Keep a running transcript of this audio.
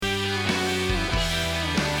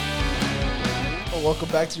Welcome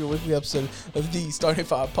back to your weekly episode of the Starting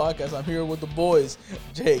Five Podcast. I'm here with the boys,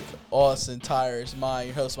 Jake, Austin, Tyrus,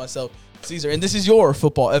 your host, myself, Caesar, and this is your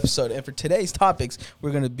football episode. And for today's topics,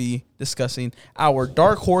 we're going to be discussing our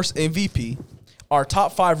Dark Horse MVP, our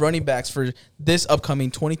top 5 running backs for this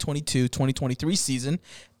upcoming 2022-2023 season,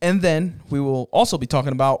 and then we will also be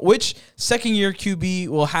talking about which second-year QB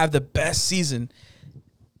will have the best season.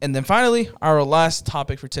 And then finally, our last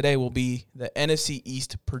topic for today will be the NFC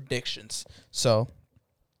East predictions. So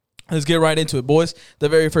let's get right into it, boys. The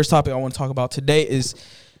very first topic I want to talk about today is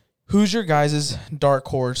who's your guys' dark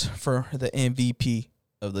horse for the MVP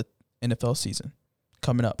of the NFL season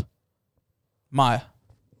coming up? Maya,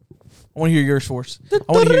 I want to hear yours first.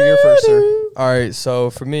 I want to hear your first, sir. All right, so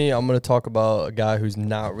for me, I'm going to talk about a guy who's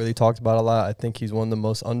not really talked about a lot. I think he's one of the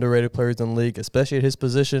most underrated players in the league, especially at his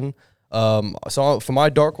position. So for my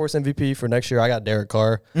dark horse MVP for next year, I got Derek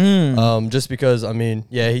Carr. Just because,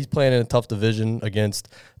 he's playing in a tough division against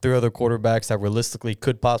 3 other quarterbacks that realistically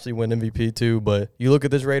could possibly win MVP too. But you look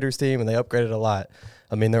at this Raiders team, and they upgraded a lot.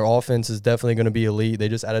 Their offense is definitely going to be elite. They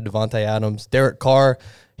just added Devontae Adams. Derek Carr,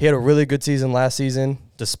 he had a really good season last season,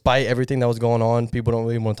 despite everything that was going on. People don't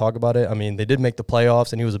really want to talk about it. They did make the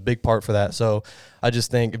playoffs, and he was a big part for that. So I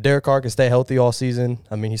just think if Derek Carr can stay healthy all season,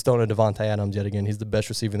 he's throwing to Devontae Adams yet again. He's the best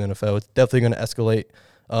receiver in the NFL. It's definitely going to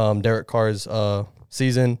escalate Derek Carr's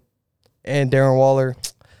season. And Darren Waller,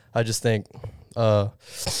 I just think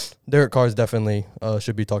Derek Carr's definitely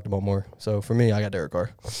should be talked about more. So for me, I got Derek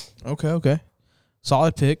Carr. Okay.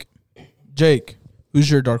 Solid pick. Jake, who's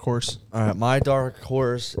your dark horse? All right, my dark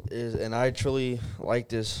horse is, and I truly like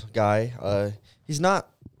this guy. He's not,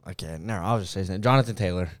 I'll just say his name. Jonathan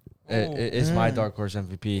Taylor is my dark horse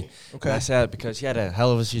MVP. Okay. And I say that because he had a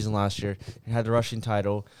hell of a season last year. He had the rushing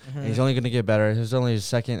title, and he's only going to get better. This is only his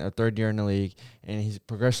second or third year in the league, and he's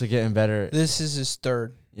progressively getting better. This is his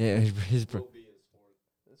third. Yeah. This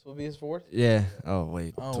will be his fourth? Yeah. Oh,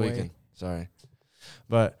 wait. Tweaking. Wait. Sorry.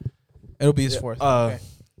 But it'll be his fourth. Okay.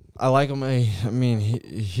 I like him.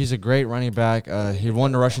 He's a great running back. He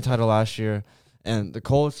won the rushing title last year, and the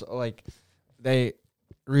Colts they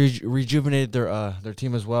rejuvenated their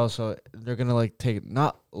team as well. So they're gonna take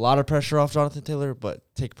not a lot of pressure off Jonathan Taylor, but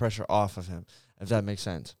take pressure off of him, if that makes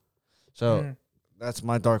sense. So that's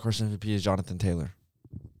my dark horse MVP is Jonathan Taylor.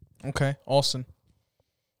 Okay, Austin.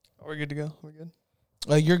 Are we good to go? We're good.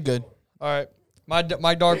 You're good. All right.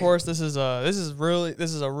 My dark horse. This is a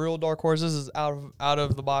real dark horse. This is out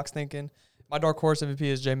of the box thinking. My dark horse MVP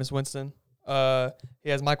is Jameis Winston. He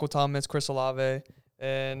has Michael Thomas, Chris Olave,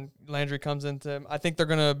 and Landry comes into him. I think they're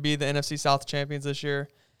gonna be the NFC South champions this year.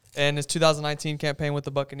 And his 2019 campaign with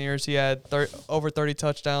the Buccaneers, he had over 30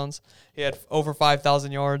 touchdowns. He had over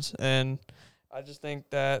 5,000 yards, and I just think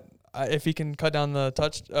that if he can cut down the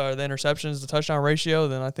interceptions, the touchdown ratio,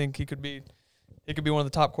 then I think he could be one of the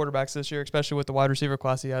top quarterbacks this year, especially with the wide receiver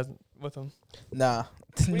class he has with him. Nah.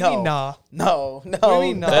 What do you mean, nah? No. What do you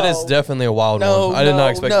mean, no? That is definitely a wild one. I did not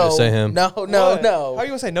expect you to say him. No. How are you going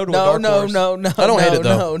to say no to a dark horse? No. I don't hate it,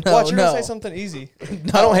 though. Watch, you're going to say something easy.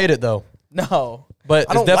 I don't hate it, though. No. But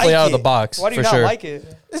it's definitely out of the box. Why do you for not sure. like it?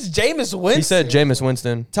 This is Jameis Winston. He said Jameis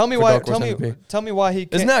Winston. Tell me why. Tell me why he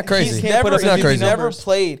can't. Isn't that crazy? He's never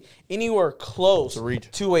played anywhere close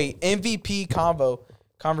to a MVP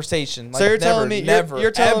conversation. So you're telling me ever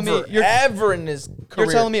in his career.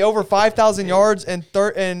 You're telling me over 5,000 yards and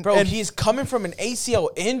he's coming from an ACL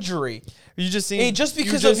injury. You just seen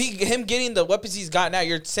because of him getting the weapons he's got now.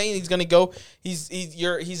 You're saying he's gonna go. He's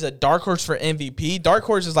a dark horse for MVP. Dark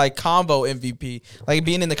horse is like combo MVP, like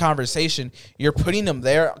being in the conversation. You're putting him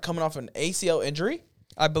there, coming off an ACL injury.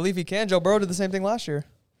 I believe he can. Joe Burrow did the same thing last year.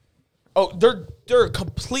 Oh, they're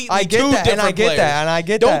completely I get two that, different and I get players. that, and I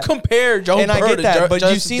get Don't that. compare Joe and Burrow I get that, but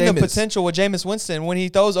you've seen the Jameis. potential with Jameis Winston when he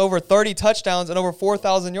throws over 30 touchdowns and over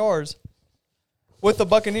 4,000 yards with the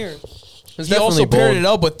Buccaneers. He also paired it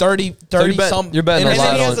up with 30 some. You're betting and a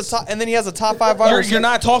lot then he has a top 5 wide receiver. You're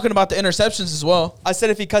not talking about the interceptions as well. I said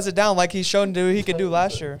if he cuts it down like he's shown he could do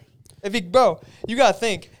last year. You gotta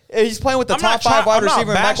think. He's playing with the top 5 wide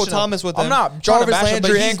receiver and Michael Thomas with him. I'm not Jarvis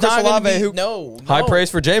Landry and Chris Olave. No. High praise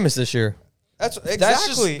for Jameis this year. That's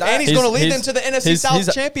exactly. And he's going to lead them to the NFC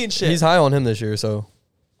South championship. He's high on him this year, so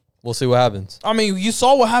we'll see what happens. You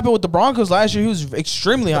saw what happened with the Broncos last year. He was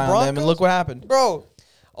extremely high on them, and look what happened. Bro,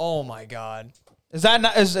 oh my God. Is that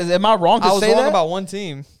not? Am I wrong to say that? I was wrong about one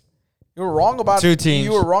team. You were wrong about 2 teams.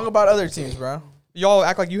 You were wrong about other teams, bro. Y'all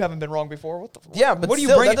act like you haven't been wrong before. What the? Yeah, but what do you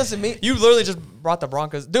still, bring? That doesn't mean you literally just brought the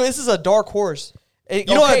Broncos. Dude, this is a dark horse. You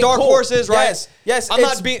know what a dark horse is, right? Yes. I'm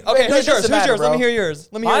not being okay. Who's yours? Let me hear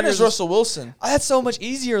yours. Mine is Russell Wilson. That's so much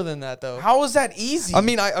easier than that, though. How is that easy? I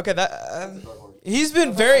mean, okay. That He's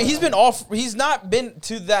been off. He's not been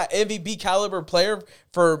to that MVP caliber player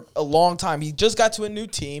for a long time. He just got to a new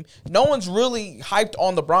team. No one's really hyped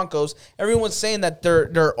on the Broncos. Everyone's saying that they're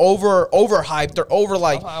overhyped. They're over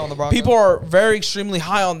like high on the Broncos. people are very extremely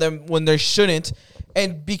high on them when they shouldn't.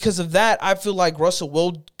 And because of that, I feel like Russell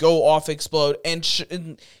will go off, explode,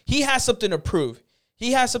 and he has something to prove.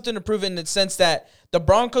 He has something to prove in the sense that the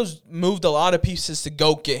Broncos moved a lot of pieces to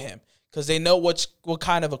go get him because they know what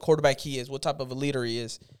kind of a quarterback he is, what type of a leader he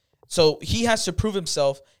is. So he has to prove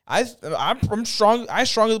himself. I'm strong. I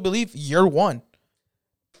strongly believe year one.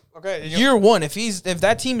 Okay, Year one. If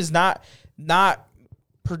that team is not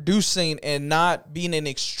producing and not being an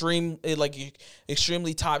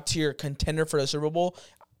extremely top tier contender for the Super Bowl,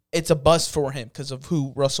 it's a bust for him because of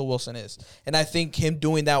who Russell Wilson is. And I think him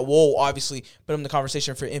doing that will obviously put him in the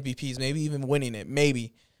conversation for MVPs, maybe even winning it.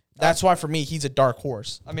 Maybe. That's why for me he's a dark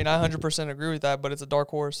horse. I mean, I 100% agree with that, but it's a dark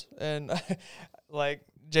horse. And like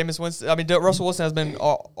Jameis Winston, I mean, Russell Wilson has been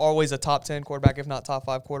always a top 10 quarterback, if not top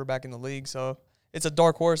 5 quarterback in the league. So it's a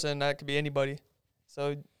dark horse, and that could be anybody.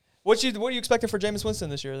 So what are you expecting for Jameis Winston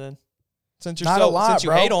this year then? Since you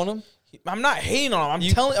hate on him. I'm not hating on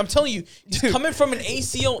him. I'm telling you, he's coming from an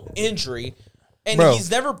ACL injury, and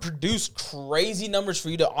he's never produced crazy numbers for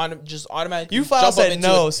you to just automatically. You file said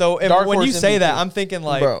no, so when you say that, I'm thinking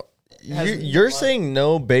like, bro, you're saying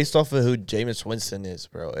no based off of who Jameis Winston is,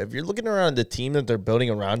 bro. If you're looking around the team that they're building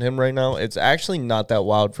around him right now, it's actually not that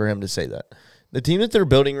wild for him to say that. The team that they're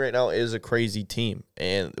building right now is a crazy team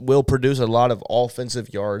and will produce a lot of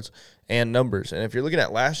offensive yards and numbers. And if you're looking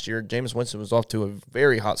at last year, Jameis Winston was off to a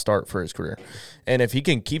very hot start for his career. And if he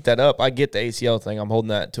can keep that up, I get the ACL thing. I'm holding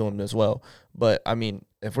that to him as well. But, I mean,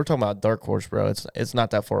 if we're talking about dark horse, bro, it's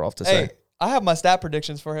not that far off to say. I have my stat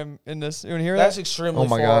predictions for him in this. You want to hear that? That's extremely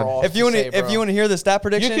far off. If you want to hear the stat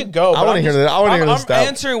prediction, you could go. I want to hear that. I want to hear the stat. I'm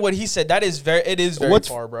answering what he said. It is very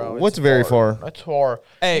far, bro. What's very far? That's far.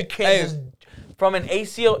 Hey, you can't just from an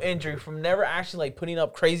ACL injury, from never actually like putting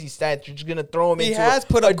up crazy stats, you're just gonna throw him into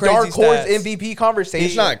a dark horse MVP conversation.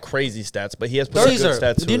 He's not crazy stats, but he has pretty good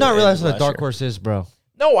stats. Do you not realize what a dark horse is, bro?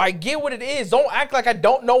 No, I get what it is. Don't act like I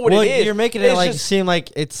don't know what it is. You're making it like seem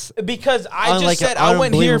like it's because I just said I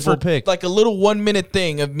went here for like a little 1 minute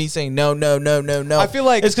thing of me saying no. I feel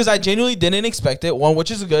like it's because I genuinely didn't expect it. One,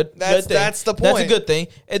 which is a good thing. That's the point. That's a good thing.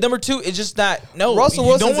 And number two, it's just not Russell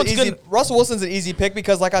Wilson's an easy pick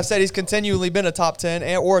because, like I said, he's continually been a top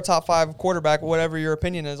 10 or a top 5 quarterback, whatever your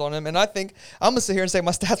opinion is on him. And I think I'm gonna sit here and say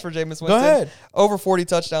my stats for Jameis Winston. Go ahead. Over 40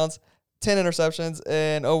 touchdowns, 10 interceptions,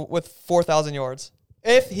 and with 4,000 yards.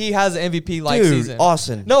 If he has an MVP-like season.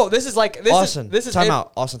 Austin. No, this is like... Austin. Time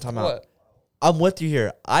out. What? I'm with you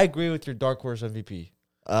here. I agree with your dark horse MVP.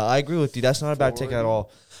 I agree with you. That's not a bad take at all.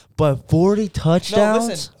 But 40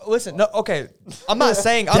 touchdowns? No, listen. No, okay. I'm not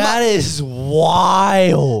saying... That is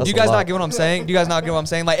wild. Do you guys not get what I'm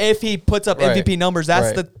saying? Like, if he puts up MVP numbers,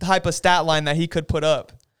 that's the type of stat line that he could put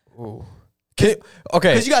up. Ooh.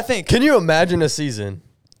 Because you got to think. Can you imagine a season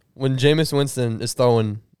when Jameis Winston is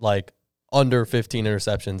throwing, like, under 15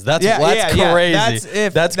 interceptions? That's crazy.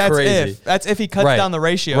 That's crazy. That's if he cuts down the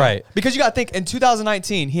ratio. Right. Because you got to think in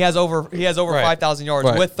 2019 he has over 5,000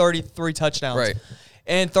 yards with 33 touchdowns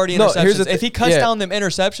and 30 interceptions. If he cuts down them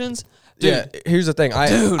interceptions, dude. Here's the thing.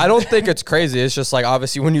 I don't think it's crazy. It's just like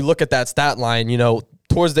obviously when you look at that stat line, you know,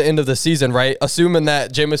 towards the end of the season, right? Assuming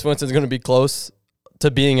that Jameis Winston's going to be close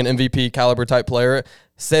to being an MVP caliber type player,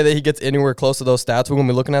 say that he gets anywhere close to those stats, we're going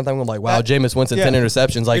to be looking at them and like, wow, Jameis Winston, 10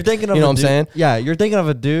 interceptions. Like, you know what I'm saying? Yeah, you're thinking of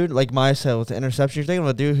a dude, like Maya said, with the interception. You're thinking of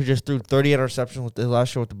a dude who just threw 30 interceptions with the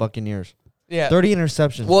last year with the Buccaneers. Yeah. 30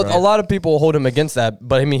 interceptions, Well, bro. a lot of people hold him against that,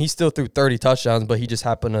 but I mean, he still threw 30 touchdowns, but he just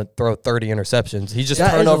happened to throw 30 interceptions. He's just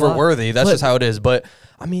turnover worthy. That's just how it is. But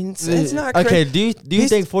I mean, it's not crazy. Okay, do you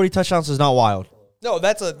think 40 touchdowns is not wild? No,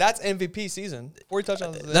 that's MVP season. 40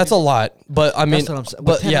 touchdowns. That's a lot, but I mean,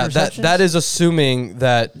 but yeah, interceptions? that is assuming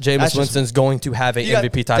that Jameis Winston's going to have an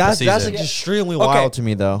MVP type of season. That's extremely wild to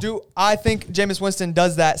me, though. Do I think Jameis Winston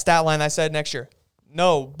does that stat line I said next year?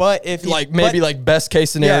 No, but if he, best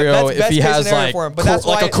case scenario, if he has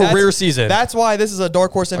like a career season. That's why this is a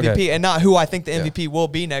dark horse MVP and not who I think the MVP will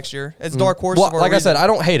be next year. It's dark horse. Well, like I said, I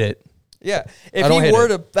don't hate it. Yeah, if he were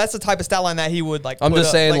to, that's the type of stat line that he would like. I'm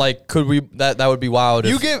just saying, like, could we? That would be wild.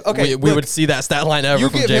 We would see that stat line ever. You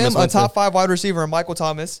from give Jameis him Winston. a top 5 wide receiver, Michael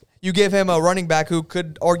Thomas. You give him a running back who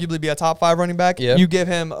could arguably be a top 5 running back. Yeah. You give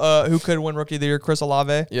him who could win Rookie of the Year, Chris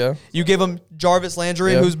Olave. Yeah. You give him Jarvis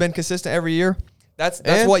Landry, who's been consistent every year.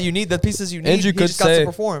 That's what you need. The pieces you need. And you could just got to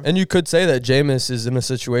perform. And you could say that Jameis is in a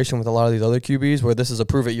situation with a lot of these other QBs where this is a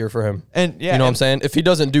prove it year for him. And you know what I'm saying? If he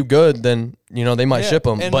doesn't do good, then they might ship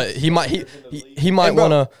him. But he might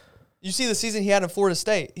want to. You see the season he had in Florida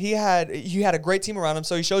State. He had a great team around him,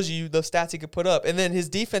 so he shows you the stats he could put up. And then his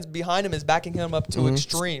defense behind him is backing him up to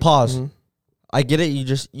extreme. Pause. I get it. You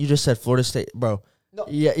just said Florida State, bro. No.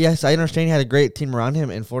 Yeah, yes, I understand he had a great team around him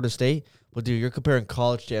in Florida State, but dude, you're comparing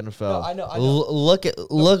college to NFL. No, I know.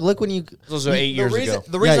 Look when you. Those are 8 years ago.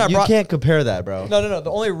 The reason you can't compare that, bro. No. The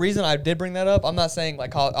only reason I did bring that up, I'm not saying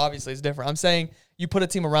like college, obviously it's different. I'm saying you put a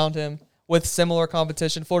team around him with similar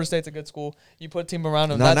competition. Florida State's a good school. You put a team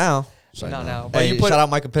around him. Not now. Not now. But Hey, you put, shout out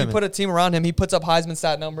Micah you Pittman. put a team around him. He puts up Heisman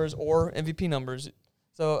stat numbers or MVP numbers.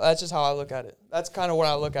 So that's just how I look at it. That's kind of what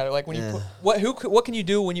I look at it. Like when you put, what can you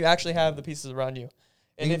do when you actually have the pieces around you?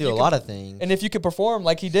 And you can do a lot of things. And if you could perform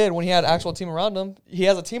like he did when he had an actual team around him, he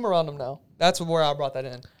has a team around him now. That's where I brought that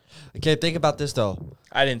in. Okay, think about this though.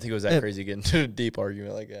 I didn't think it was that crazy getting into a deep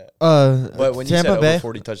argument like that. But When you said over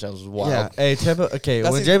 40 touchdowns was wild. Yeah, hey Tampa. Okay,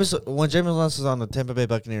 That's when James was on the Tampa Bay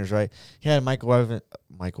Buccaneers, right? He had Mike Evans,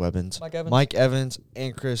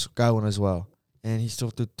 and Chris Godwin as well, and he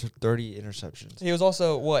still threw 30 interceptions. He was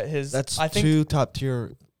also That's I think two top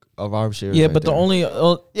tier of our receivers. Yeah, right but the there. only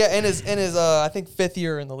in his I think 5th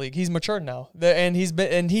year in the league. He's matured now. And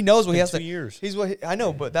he knows what he has 2 to years. I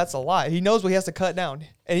know, but that's a lie. He knows what he has to cut down.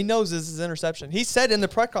 And he knows this is interception. He said in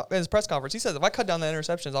his press conference, he says if I cut down the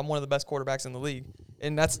interceptions, I'm one of the best quarterbacks in the league.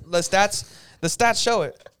 And that's the stats show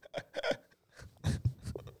it.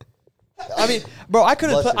 I mean, bro, I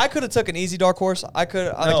could have took an easy dark horse. I'm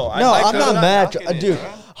not mad, dude.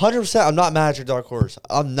 100%, I'm not mad at your dark horse.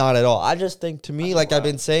 I'm not at all. I just think, to me, like I've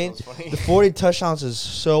been saying, the 40 touchdowns is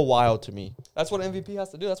so wild to me. That's what MVP has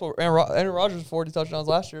to do. That's what Aaron Rodgers 40 touchdowns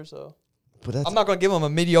last year. So But that's, I'm not going to give him a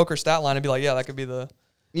mediocre stat line and be like, yeah, that could be the.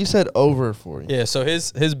 you said over 40. Yeah, so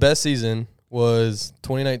his best season was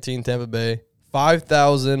 2019 Tampa Bay,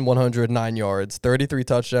 5,109 yards, 33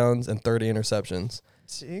 touchdowns, and 30 interceptions.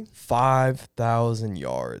 See, 5,000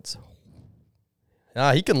 yards.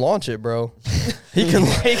 Nah, he can launch it, bro. he can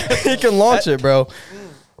launch it, bro. that's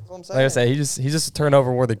what I'm saying. Like I say, he's just a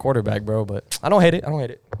turnover worthy quarterback, bro. But I don't hate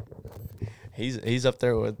it. He's up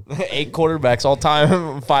there with 8 quarterbacks all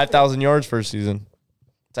time, 5,000 yards per season.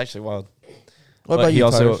 It's actually wild. What But about he you,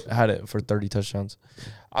 also Tyrus? had it for 30 touchdowns.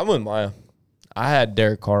 I'm with Maya. I had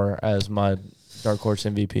Derek Carr as my dark horse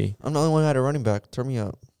MVP. I'm the only one who had a running back. Turn me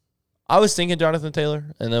up. I was thinking Jonathan Taylor,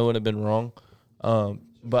 and that would have been wrong.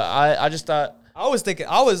 But I just thought I was thinking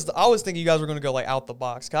you guys were going to go like out the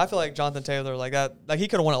box. 'Cause I feel like Jonathan Taylor, like that, like he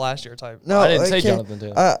could have won it last year type. No, I didn't say okay. Jonathan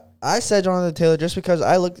Taylor. I said Jonathan Taylor just because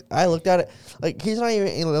I looked at it like he's not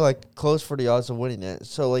even like close for the odds of winning it.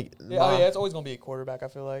 So like, Yeah, it's always going to be a quarterback. I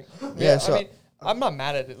feel like. Yeah, so- I mean, I'm not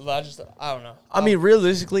mad at it. I don't know. I mean,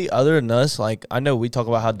 realistically, other than us, like I know we talk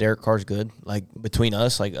about how Derek Carr's good, like between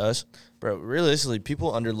us, bro. Realistically,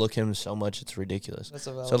 people underlook him so much it's ridiculous. That's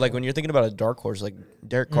a valid So like point. when you're thinking about a dark horse, like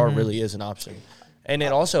Derek Carr really is an option, and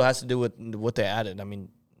it also has to do with what they added. I mean,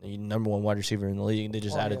 the number 1 wide receiver in the league, they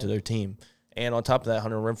just added to their team. And on top of that,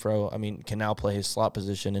 Hunter Renfrow, I mean, can now play his slot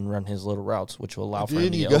position and run his little routes, which will allow for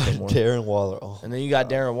him to you get got open more. Darren Waller. Oh. And then you got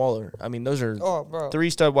Darren Waller. I mean, those are bro. 3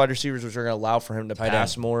 stud wide receivers, which are going to allow for him to Tight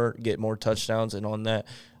pass end. more, get more touchdowns, and on that.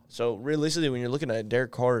 So realistically, when you're looking at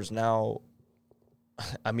Derek Carr is now,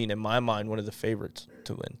 I mean, in my mind, one of the favorites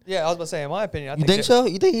to win. Yeah, I was about to say, in my opinion, I You think so?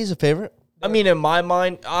 You think he's a favorite? I mean, in my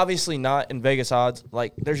mind, obviously not in Vegas odds.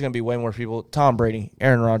 Like, there's going to be way more people. Tom Brady,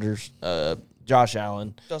 Aaron Rodgers, Josh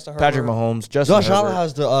Allen, Justin Patrick Herbert. Mahomes, Justin Josh Herbert. Allen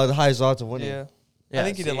has the highest odds of winning. Yeah. Yeah, I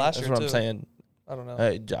think he did last that's year what too. I'm saying. I don't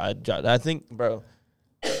know. I think, bro,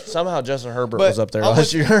 somehow Justin Herbert But was up there I'm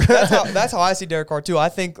last with- year. that's how I see Derek Carr too. I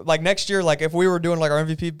think like next year, like if we were doing like our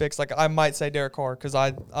MVP picks, like I might say Derek Carr because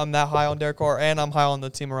I'm that high on Derek Carr and I'm high on the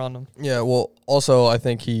team around him. Yeah, well, also I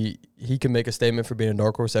think he can make a statement for being a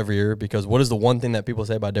dark horse every year because what is the one thing that people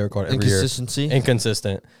say about Derek Carr every year? Inconsistency.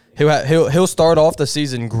 Inconsistent. He'll start off the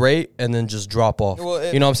season great and then just drop off.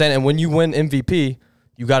 Well, You know what I'm saying? And when you win MVP,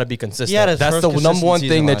 you got to be consistent. He had his That's first the number one consistent thing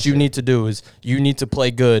season that last you year. need to do is you need to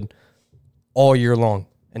play good all year long.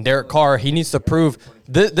 And Derek Carr, he needs to prove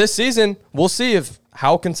this season. We'll see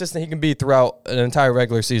how consistent he can be throughout an entire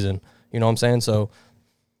regular season. You know what I'm saying? So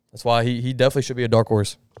that's why he definitely should be a dark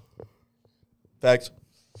horse. Facts.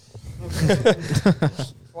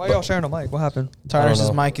 Why y'all sharing a mic? What happened? Tyrus's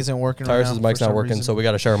know. mic isn't working right Tyrus's now mic's for not some working, reason. so we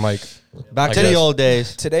got to share a mic. Back I to the guess. old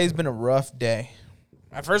days. Today's been a rough day.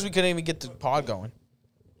 At first, we couldn't even get the pod going,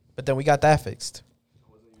 but then we got that fixed.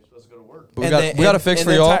 But we got to fix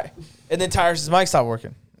for y'all. And then Tyrus's mic stopped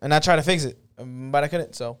working, and I tried to fix it, but I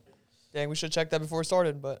couldn't. So Dang, we should check that before we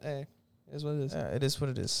started, but hey, it is what it is. it is what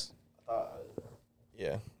it is.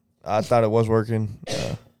 Yeah, I thought it was working.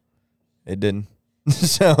 It didn't.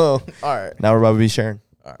 So All right. now we're about to be sharing.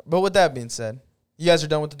 All right. But with that being said, You guys are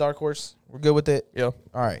done with the dark horse? We're good with it? Yeah. All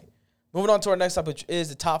right. Moving on to our next topic, which is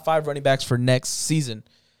the top 5 running backs for next season.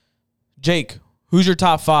 Jake, who's your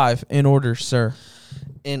top 5 in order, sir?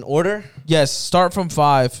 In order, Yes, start from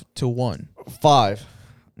 5 to 1. 5.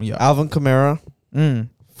 Yeah. Alvin Kamara. Mm.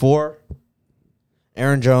 4.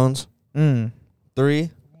 Aaron Jones. Mm.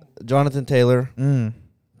 3. Jonathan Taylor. Mm.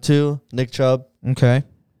 2. Nick Chubb. Okay.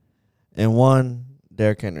 And 1.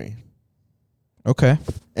 Derrick Henry. Okay.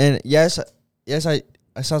 And yes, I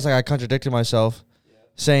sounds like I contradicted myself,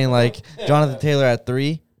 saying like Jonathan Taylor at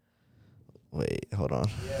 3. Wait, hold on.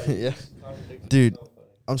 Yeah, dude,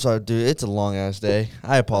 I'm sorry, dude. It's a long ass day.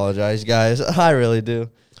 I apologize, guys. I really do.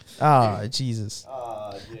 Ah, Jesus.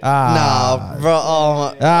 Nah,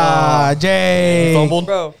 bro. Jay. Fumbled.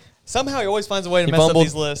 Bro, somehow he always finds a way to He mess fumbled. up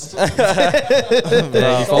these lists.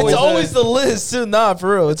 It's always the list, too. Nah,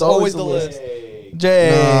 for real. It's always the list.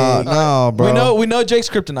 Jay. No, bro. We know Jake's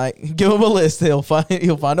kryptonite. Give him a list. He'll find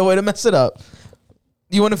a way to mess it up.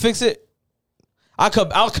 You want to fix it? I'll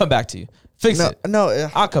come back to you. Fix it. No,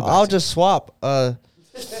 I'll come back I'll to you. just swap.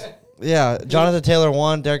 Yeah, Jonathan Taylor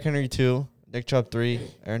 1, Derrick Henry 2, Nick Chubb 3,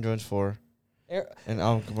 Aaron Jones 4, and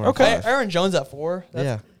Alvin Kamara Okay. 5. Aaron Jones at 4.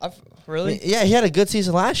 Yeah. Really? Yeah, he had a good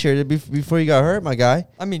season last year before he got hurt, my guy.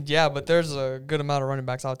 I mean, yeah, but there's a good amount of running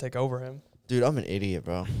backs I'll take over him. Dude, I'm an idiot,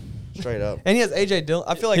 bro. Straight up. And he has AJ Dillon.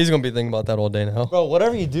 I feel like He's gonna be thinking about that all day now. Bro,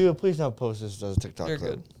 whatever you do, please don't post this as a TikTok you're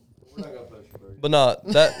clip. good. But no,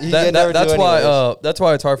 You can never that's do why anyways. that's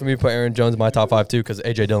why it's hard for me to put Aaron Jones in my top 5 too, because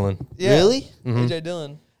AJ Dillon. Yeah. Really? Mhm. AJ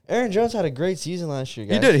Dillon. Aaron Jones had a great season last year,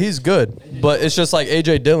 guys. He did. He's good, but it's just like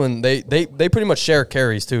AJ Dillon. They pretty much share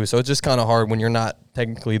carries too, so it's just kind of hard when you're not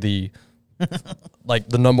technically the like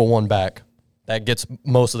the number 1 back that gets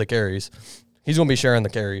most of the carries. He's gonna be sharing the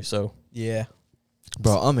carries, so Yeah.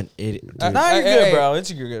 Bro, I'm an idiot. Dude. Nah, you're Hey, good, hey. bro.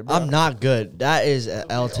 You're good, bro. I'm not good. That is an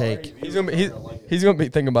L take. he's gonna be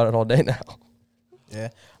thinking about it all day now. Yeah.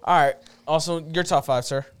 All right. Also, your top 5,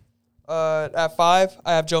 sir. At 5,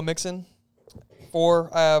 I have Joe Mixon. 4,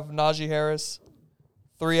 I have Najee Harris.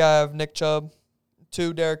 3, I have Nick Chubb.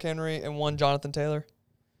 2, Derrick Henry, and 1, Jonathan Taylor.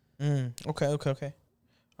 Okay.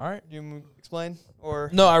 All right. Do you explain or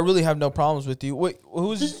No, I really have no problems with you.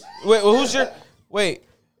 Who's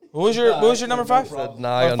your number 5?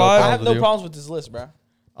 Nah, I got no Five? I problems have with no you. problems with this list, bro.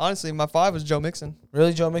 honestly, my 5 was Joe Mixon.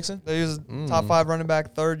 Really, Joe Mixon? He was top 5 running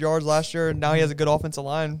back, 3rd yards last year, and now he has a good offensive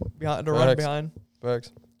line behind to run Facts. behind.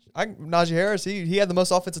 Facts. Najee Harris, he had the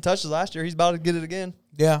most offensive touches last year. He's about to get it again.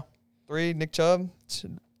 Yeah. 3, Nick Chubb.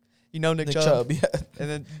 You know Nick, Nick Chubb. Chubb. Yeah. And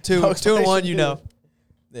then No 2 and 1, you explanation, know.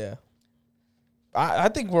 Yeah. I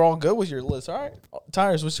think we're all good with your list. All right.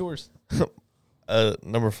 Tires, what's yours?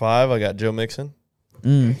 Number 5, I got Joe Mixon.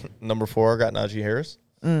 Number 4, I got Najee Harris.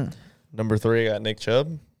 Number 3, I got Nick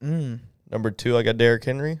Chubb. Number 2, I got Derrick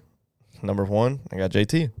Henry. Number 1, I got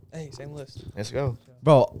JT. Hey, same list. Let's go.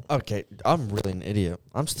 Bro, okay. I'm really an idiot.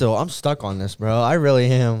 I'm stuck on this, bro. I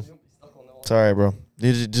really am. Sorry, bro.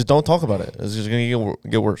 You just don't talk about it. It's just going to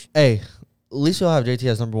get worse. Hey, at least you'll have JT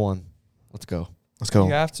as number 1. Let's go. Let's go.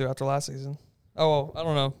 You have to after last season. Oh, well, I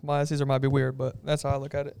don't know. My last season might be weird, but that's how I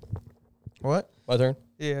look at it. What? My turn.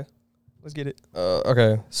 Yeah. Let's get it.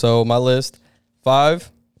 Okay, so my list: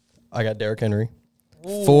 5, I got Derrick Henry.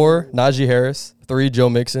 4, Najee Harris. 3, Joe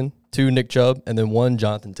Mixon. 2, Nick Chubb, and then 1,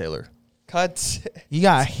 Jonathan Taylor. Cut. You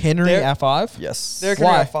got Henry Derek- at 5? Yes. Derrick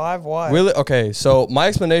Why? Henry at 5. Why? Really? Okay, so my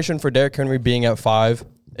explanation for Derrick Henry being at 5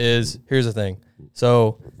 is here's the thing.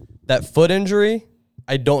 So that foot injury,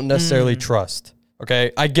 I don't necessarily trust.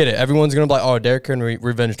 Okay, I get it. Everyone's gonna be like, "Oh, Derrick Henry,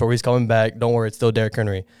 revenge tour. He's coming back. Don't worry, it's still Derrick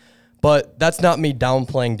Henry." But that's not me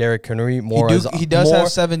downplaying Derrick Henry. He does have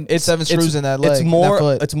seven screws in that leg. It's more. that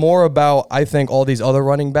foot. It's more about I think all these other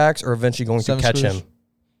running backs are eventually going Seven to catch screws. him.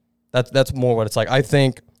 That's more what it's like. I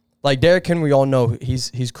think like Derrick Henry, we all know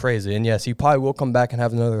he's crazy, and yes, he probably will come back and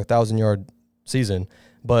have another 1,000-yard season.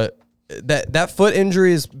 But that foot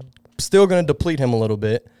injury is still going to deplete him a little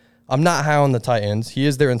bit. I'm not high on the Titans. He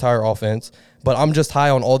is their entire offense, but I'm just high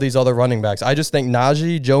on all these other running backs. I just think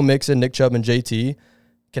Najee, Joe Mixon, Nick Chubb, and JT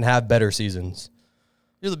can have better seasons.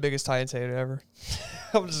 You're the biggest Titans hater ever.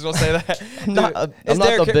 I'm just gonna say that. I'm not It's the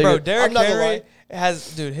Derrick, biggest. bro. Derrick I'm not gonna Henry lie.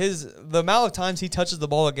 has, dude. The amount of times he touches the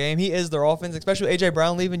ball a game, he is their offense. Especially with AJ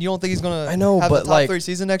Brown leaving, you don't think he's gonna? I know, have but the top like 3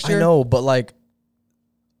 season next year. I know, but like.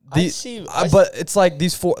 But it's like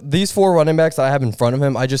these four running backs that I have in front of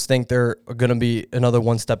him. I just think they're gonna be another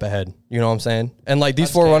one step ahead. You know what I'm saying? And like these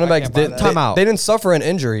I four can't- running I backs, can't buy they, that. Time out. they didn't suffer an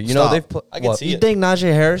injury. You know Stop. they've put. I can what? see You it. think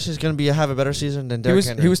Najee Harris is going to have a better season than Derrick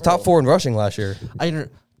Henry? He was top 4 in rushing last year.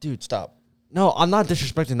 Dude, stop. No, I'm not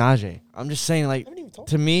disrespecting Najee. I'm just saying, like,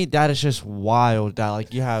 to me, that is just wild that,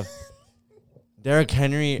 like, you have Derrick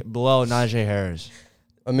Henry below Najee Harris.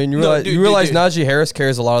 I mean, you No, realize, dude, you realize dude. Najee Harris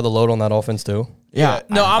carries a lot of the load on that offense too. Yeah,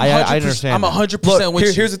 No, I I'm understand. 100% Look, with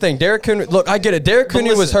you. here's the thing. Derrick Henry. Look, I get it. Derrick But Henry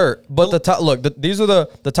was listen, hurt, but these are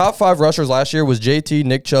the top 5 rushers last year was JT,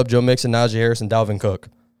 Nick Chubb, Joe Mixon, Najee Harris, and Dalvin Cook.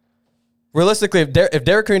 Realistically, if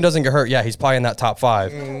Derrick Henry doesn't get hurt, yeah, he's probably in that top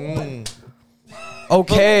 5.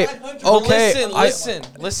 Okay, But okay. listen. I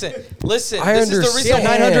This is the understand. reason. He had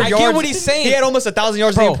 900 I get what he's saying. He had almost 1,000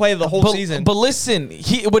 yards. He didn't play the whole season. But listen,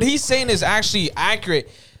 what he's saying is actually accurate.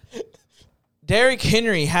 Derrick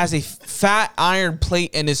Henry has a fat iron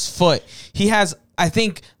plate in his foot. He has, I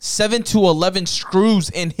think, 7 to 11 screws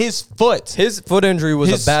in his foot. His foot injury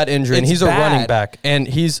was a bad injury, and it's he's a running bad. back, and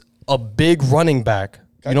he's a big running back.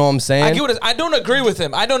 You know what I'm saying? I get what I don't agree with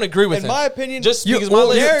him. I don't agree with In him. my opinion, just You, because well,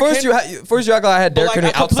 my you- first, you act like I had Derrick like, Henry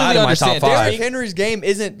I completely outside of my top understand. 5. Derrick Henry's game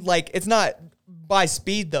isn't like it's not by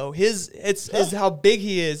speed though. It's how big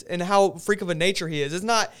he is and how freak of a nature he is. It's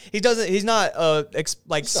not he's not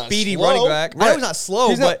like speedy slow. running back. I know he's not slow,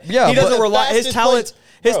 He's not- but yeah, he doesn't but- rely his Fastest talents.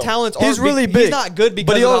 His bro, talents He's aren't really big. big. He's not good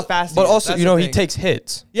because he of how also, fast. But he is. also, That's you the know, he thing. takes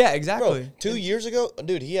hits. Yeah, Bro, exactly. 2 years ago,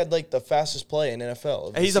 dude, he had like the fastest play in NFL.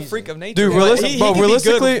 of the He's a season. freak of nature. Dude, But realistically, he bro, can be good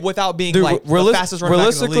realistically, without being dude, like the fastest running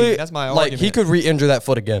back in the league. That's my like argument. he could re-injure that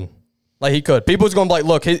foot again. Like he could. People's going to be like,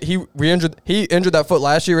 look, he injured that foot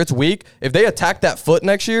last year. It's weak. If they attack that foot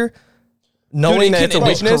next year, knowing it that it's a could end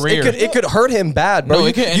his weakness, career. it could hurt him bad, bro. No,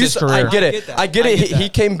 it could end his career. I get I it. get that. I get I it. get He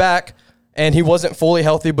that. came back and he wasn't fully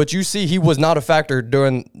healthy, but you see, he was not a factor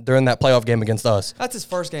during that playoff game against us. That's his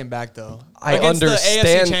first game back though. I Against the AFC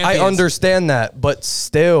understand. I champions. understand that, but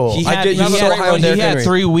still, He I had, get you he so had, high on he Derrick had Henry.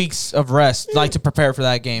 3 weeks of rest, like to prepare for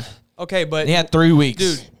that game. Okay, but He had 3 weeks.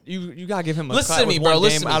 dude, you gotta give him a Listen cut to me, with bro. one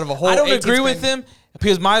Listen game to me. out of a whole. I don't 18 agree with game. him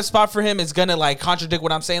because my spot for him is gonna like contradict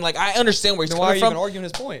what I'm saying. Like I understand where he's Then why are coming you from. even arguing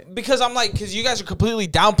his point? Because I'm like, because you guys are completely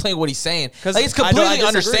downplaying what he's saying. 'Cause Like it's I completely disagree,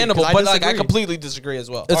 understandable, 'cause I but like I disagree. completely disagree as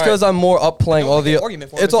well. It's because I'm more up playing don't all make the. an argument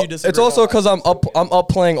for him It's if all, you disagree. it's also because I'm up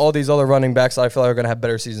playing all these other running backs that I feel like are gonna have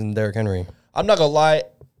better seasons than Derrick Henry. I'm not gonna lie.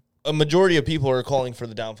 A majority of people are calling for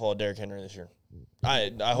the downfall of Derrick Henry this year.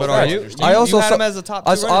 I hope But are you you? understand. I also you had saw- him as a top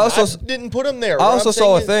I two s- I running also back. s- didn't put him there. I What also I'm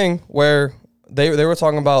saw a saying is- thing where they were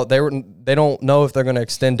talking about they don't know if they're going to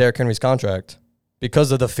extend Derrick Henry's contract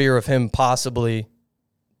because of the fear of him possibly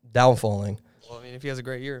downfalling. Well, I mean, if he has a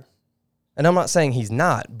great year, And I'm not saying he's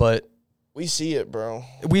not, but We see it, bro.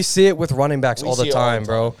 we see it with running backs We all the see it all the time,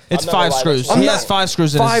 bro. time. It's I'm not gonna 5 lie, screws. that's what He I'm has saying. 5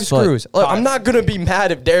 screws in 5 his foot. screws. Look, I'm 5. not going to be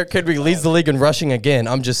mad if Derrick Henry leads the league in rushing again.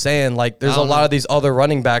 I'm just saying, like, there's a lot of these other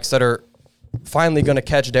running backs that are finally going to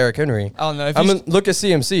catch Derrick Henry. I don't know. If I you mean, look at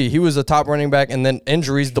CMC. He was a top running back, and then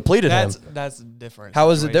injuries depleted him. that's different. How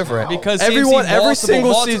is it situation. different? Because Everyone, CMC every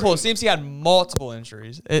single season. CMC had multiple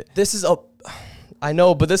injuries. This is a, I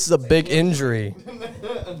know, but this is a big injury.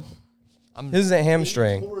 This is a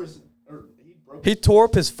hamstring. He tore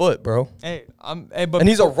up his foot, bro. But And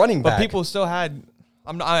he's a running But back. people still had.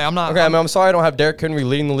 I'm not. Okay, I mean, I'm sorry I don't have Derrick Henry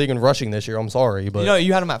leading the league in rushing this year. I'm sorry, but You know,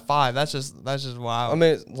 you had him at 5. That's just wow. I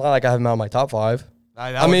mean, it's not like I have him out of my top 5.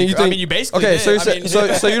 I mean, you basically. Okay, did. so you I say- mean,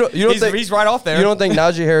 so you don't think he's right off there. You don't think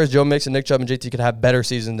Najee Harris, Joe Mixon, Nick Chubb, and JT could have better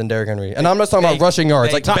seasons than Derrick Henry? And I'm not talking about rushing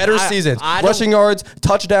yards, like better seasons, rushing yards,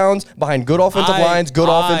 touchdowns behind good offensive lines, good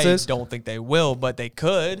offenses. I don't think they will, but they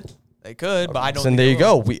could. They could, but I don't. And think there they you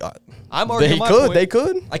go. will. I'm arguing They my could. point. They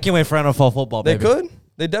could. I can't wait for NFL football. They Baby. could.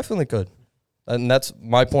 They definitely could. And that's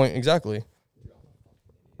my point exactly.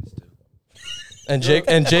 And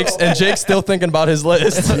Jake's still thinking about his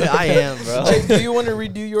list. I am, bro. Jake, do you want to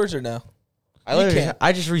redo yours or no?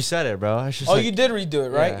 I just reset it, bro. It's just Oh, like, you did redo it,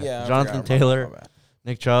 right? Yeah. Yeah. I Jonathan forgot. Taylor. My bad.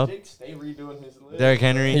 Nick Chubb, Derrick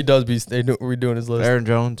Henry, He does be redoing his list. Aaron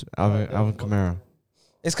Jones, Alvin Kamara.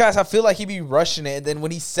 It's guys. I feel like he be rushing it, and then when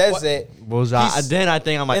he says it, What was that? He's- Then I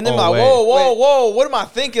think I'm like, and then oh, like, wait. whoa, what am I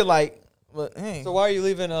thinking? Like, but hey, So why are you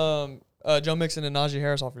leaving Joe Mixon and Najee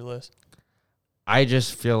Harris off your list? I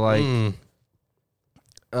just feel like Mm.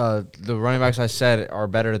 the running backs I said are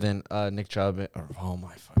better than Nick Chubb.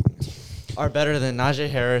 Are better than Najee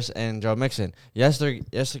Harris and Joe Mixon. Yes, they're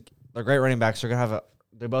great running backs. They're gonna have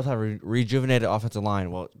they both have a rejuvenated offensive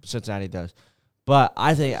line. Well, Cincinnati does, but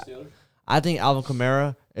I think Alvin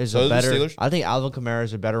Kamara is So do a the better. Steelers? I think Alvin Kamara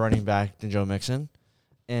is a better running back than Joe Mixon,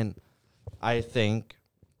 and I think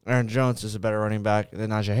Aaron Jones is a better running back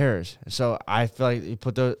than Najee Harris. So I feel like you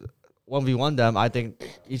put the 1v1 them. I think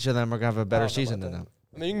each of them are gonna have a better season than them.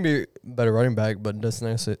 I mean, you can be a better running back, but doesn't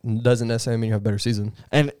necessarily mean you have a better season.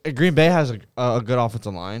 And Green Bay has a good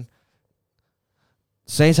offensive line.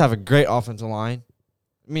 Saints have a great offensive line.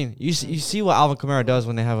 I mean, you see what Alvin Kamara does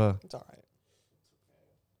when they have a. It's all right.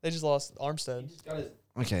 They just lost Armstead.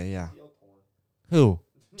 Okay, yeah. Who?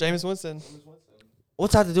 Jameis Winston.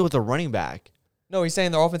 What's that have to do with the running back? No, he's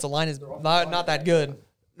saying their offensive line is not that good.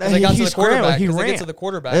 No, They got to he the scrambled. quarterback. He 'cause they ran. get to the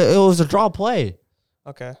quarterback. It was a draw play.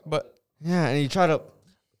 Okay, but Yeah, and he tried to.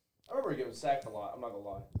 I remember getting sacked a lot. I'm not gonna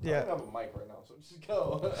lie. Yeah. I don't have a mic right now, so just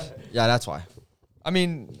go. Yeah, that's why. I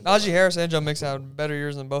mean, Najee Harris and Joe Mixon had better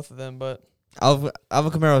years than both of them. But Alvin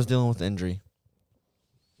Kamara was dealing with injury.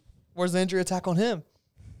 where's the injury attack on him?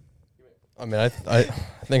 I mean, I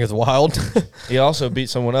think it's wild. He also beat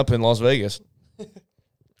someone up in Las Vegas.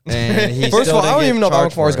 And he First of still all, I didn't don't get even know if Alvin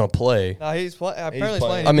charged Kamara's for going to play. No, he's apparently he's playing.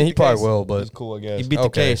 playing. I mean, he beat the probably case. will, but It's cool, I it. guess. He beat the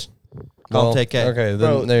Okay. case. Call well, him TK. okay, then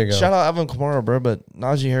Bro, there you go. Shout out Alvin Kamara, bro, but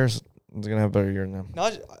Najee Harris is gonna have a better year than him.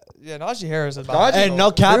 Najee Harris is about Hey, no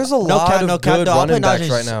cap. There's a no lot cap, of no cap, good though. I'll running put backs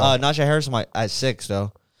right now. Najee Harris at 6,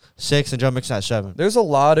 though. 6, and Joe Mixon at 7. There's a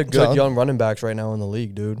lot of good So- young running backs right now in the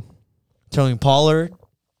league, dude. Tony Pollard.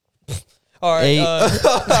 All right. 8.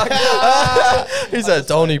 He said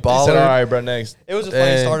Tony He Pollard. said, "All right, bro, next." it was just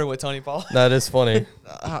funny. Dang. Started with Tony Pollard. That is funny.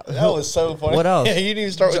 That was so funny. What else? Yeah, you didn't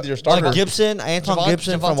even start with your starter. Like Gibson, Anton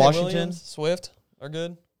Gibson from Javonte Washington. Williams, Swift are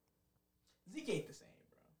good. Zeke ain't the same,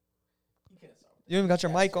 bro. You can't start. You even got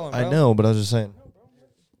your mic on, bro. I know, but I was just saying.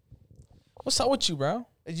 What's up with you, bro?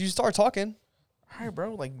 You start talking. All right,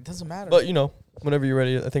 bro. Like, it doesn't matter. But, you know, whenever you're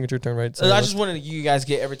ready, I think it's your turn, right? I just wanted you guys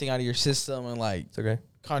get everything out of your system and like It's okay.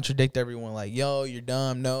 contradict everyone. Like, yo, you're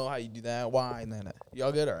dumb. No, how you do that? Why? And then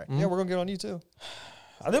y'all good? All right. Yeah, we're gonna get on you too.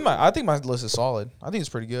 I think my list is solid. I think it's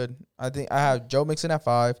pretty good. I think I have Joe Mixon at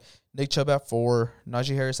 5, Nick Chubb at 4,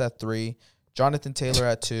 Najee Harris at 3, Jonathan Taylor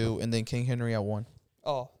at 2, and then King Henry at 1.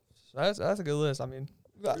 Oh, that's a good list. I mean,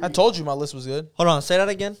 I told you my list was good. Hold on, say that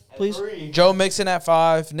again, please. Joe Mixon at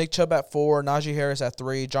 5, Nick Chubb at 4, Najee Harris at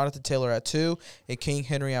 3, Jonathan Taylor at 2, and King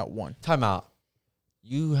Henry at 1. Time out.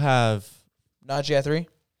 You have Najee at 3?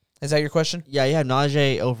 Is that your question? you have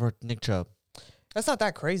Najee over Nick Chubb. that's not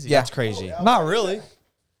that crazy. Yeah. That's crazy. Not really.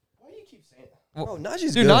 Bro,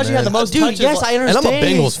 Najee's Dude, good, Najee man. had the most Dude, touches. yes, I And understand. I'm a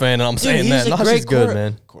Bengals fan, and I'm saying he's that. a Najee's great good, quarter-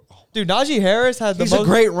 man. Dude, Najee Harris had the He's most. a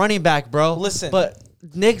great running back, bro. Listen. But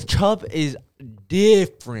Nick Chubb is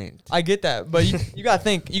different. I get that, but you gotta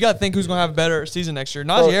think. You gotta think who's gonna have a better season next year.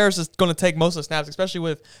 Najee Harris is gonna take most of the snaps, especially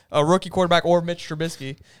with a rookie quarterback or Mitch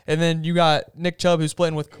Trubisky, and then you got Nick Chubb who's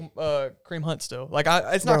splitting with Kareem Hunt still. Like,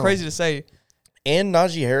 it's not Bro. crazy to say. And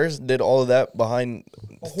Najee Harris did all of that behind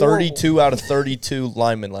 32 out of 32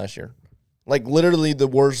 linemen last year. Like, literally the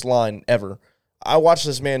worst line ever. I watched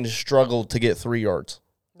this man struggle to get 3 yards.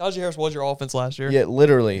 Najee Harris was your offense last year. Yeah,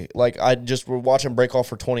 literally. Like, I just would watch him break off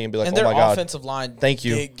for 20 and be like, and oh, their my God. offensive line Thank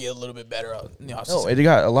you. did get a little bit better. No, it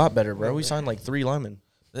got a lot better, bro. We signed like 3 linemen.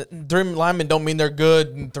 3 linemen don't mean they're good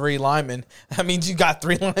and 3 linemen. That means you got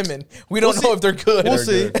 3 linemen. We don't know if they're good. We'll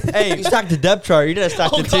see. Hey, you stacked the depth chart. You didn't stack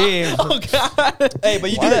the team. Oh, God. Hey, but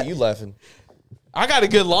you Why do are that. you laughing? I got a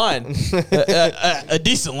good line. a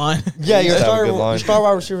decent line. Yeah, You your have a star, good line. your star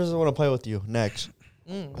wide receivers want to play with you next.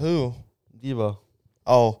 Who? Debo.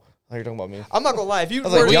 Oh, you're talking about me. I'm not gonna lie. If you I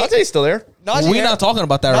was like, Deontay's still there. We're not talking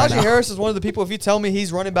about that right Najee now. Harris is one of the people. If you tell me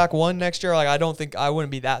he's running back 1 next year, like I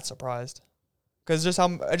wouldn't be that surprised, because just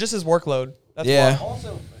his workload. That's Yeah. why.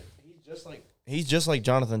 Also, he's just like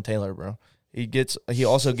Jonathan Taylor, bro. He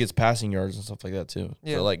also gets passing yards and stuff like that too.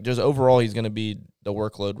 Yeah. So like just overall, he's gonna be the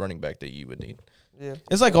workload running back that you would need. Yeah.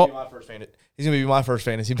 It's like He's gonna be my first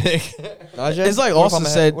fantasy pick. it's like What if Austin I'm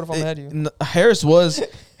ahead- said. what if I'm ahead of you? Harris was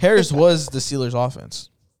the Steelers' offense.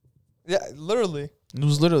 Yeah, literally. It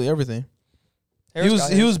was literally everything. Harris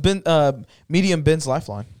got he him. was medium Ben's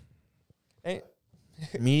lifeline. Ain't-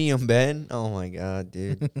 Medium Ben. Oh my God,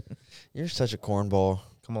 dude. You're such a cornball.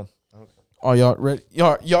 Come on. Oh, y'all ready?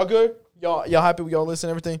 Y'all good? Y'all happy with y'all list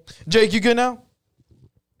and everything? Jake, you good now?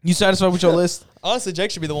 You satisfied with your list? Honestly, Jake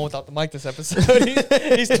should be the one without the mic this episode.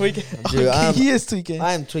 he's tweaking. Dude, He is tweaking.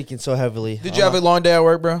 I'm tweaking so heavily. Did you have a long day at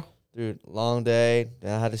work, bro? Dude, long day.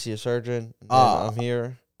 Then I had to see a surgeon. Then I'm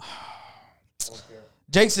here.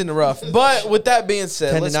 Jake's in the rough. But with that being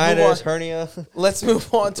said, Tendinitis, hernia. let's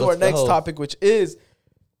move on to our Let's next go. topic, which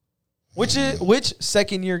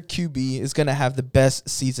second year QB is going to have the best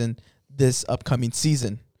season this upcoming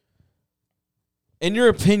season? In your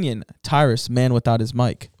opinion, Tyrus, man without his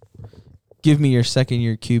mic, give me your second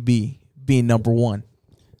year QB being number 1.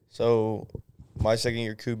 So my second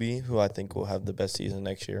year QB, who I think will have the best season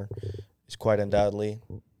next year, is quite undoubtedly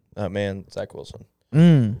Zach Wilson.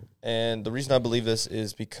 And the reason I believe this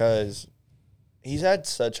is because he's had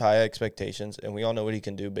such high expectations, and we all know what he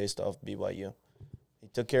can do based off BYU. He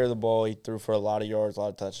took care of the ball. He threw for a lot of yards, a lot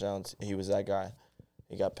of touchdowns. He was that guy.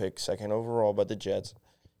 He got picked 2nd overall by the Jets.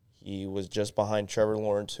 He was just behind Trevor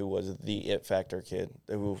Lawrence, who was the it factor kid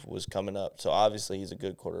who was coming up. So obviously he's a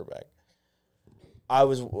good quarterback.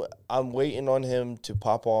 I'm waiting on him to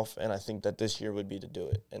pop off, and I think that this year would be to do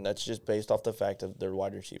it. And that's just based off the fact of their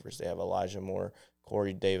wide receivers. They have Elijah Moore,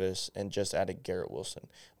 Corey Davis, and just added Garrett Wilson.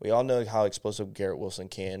 We all know how explosive Garrett Wilson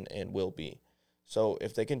can and will be. So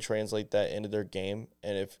if they can translate that into their game,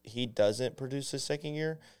 and if he doesn't produce his second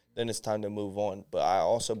year, then it's time to move on. But I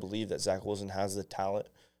also believe that Zach Wilson has the talent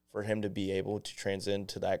for him to be able to transcend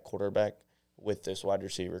to that quarterback with this wide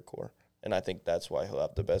receiver core. And I think that's why he'll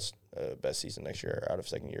have the best season next year out of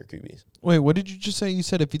second-year QBs. Wait, what did you just say? You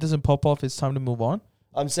said if he doesn't pop off, it's time to move on?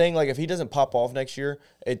 I'm saying, like, if he doesn't pop off next year,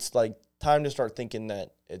 it's, like, time to start thinking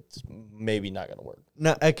that it's maybe not going to work.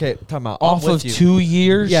 No, okay, time out. Off of 2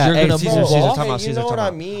 years, Yeah, you're hey, going to Caesar, move Caesar, off? time out, Hey, Caesar, you know what time I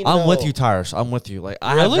out. mean? I'm though? with you, Tyrus. I'm with you. Like,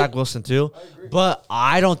 I Really? have Zach Wilson too, but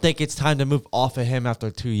I don't think it's time to move off of him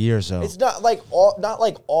after 2 years, though. It's not, like, not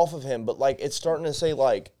like off of him, but, like, it's starting to say,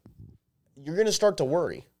 like, you're going to start to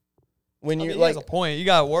worry. When I you're, mean, he like, has a point. You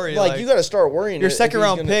gotta worry. like, you got to start worrying. your if second he's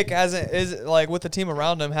round gonna- pick is like with the team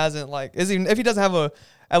around him hasn't like is he if he doesn't have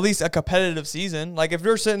at least a competitive season, like if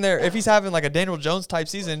you're sitting there, if he's having like a Daniel Jones type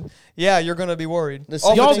season, yeah, you're gonna be worried. The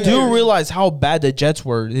Y'all second do year- realize how bad the Jets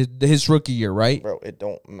were his rookie year, right? Bro, it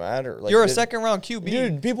don't matter. Like, You're a it- second round QB,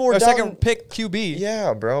 Dude, people were or a down- second pick QB,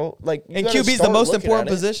 Yeah, bro. Like, you and gotta QB is the start most looking important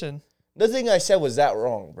at it. position. Nothing I said was that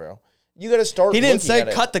wrong, bro. You got to start. He didn't looking say at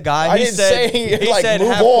it. cut the guy. I He didn't said say he like said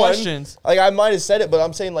move have on. questions. Like, I might have said it, but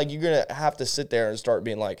I'm saying, like, you're gonna have to sit there and start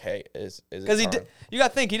being like, hey, is it Because time? you got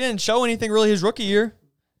to think he didn't show anything really his rookie year.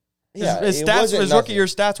 Yeah, his it stats, wasn't his rookie nothing. year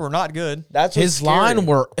stats were not good. That's what's His scary. line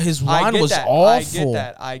was that. awful.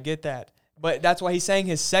 I get that. But that's why he's saying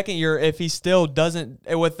his second year, if he still doesn't,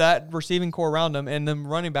 with that receiving core around him and them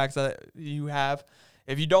running backs that you have,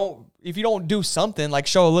 if you don't do something, like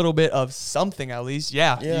show a little bit of something at least,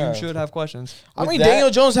 Yeah. you should have questions. I mean, that- Daniel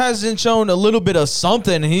Jones hasn't shown a little bit of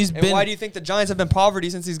something, and he's And been. why do you think the Giants have been poverty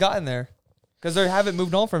since he's gotten there? Because they haven't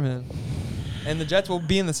moved on from him. And the Jets will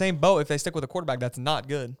be in the same boat if they stick with a quarterback that's not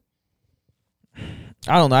good.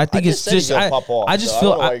 I don't know. I think it's said he's just. gonna pop off, I just so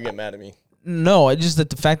feel. I don't know why you're getting mad at me. No, it's just that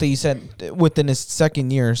the fact that you said within his second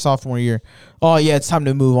year, sophomore year, oh yeah, it's time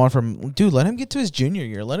to move on from. Dude, let him get to his junior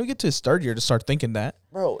year. Let him get to his third year to start thinking that.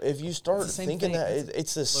 Bro, if you start It's the same thinking thing. that,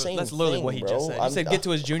 it's the same. That's literally thing, what he bro. just said. He said get to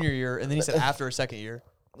his junior year, and then he said after his second year.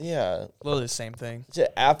 Yeah. Literally the same thing.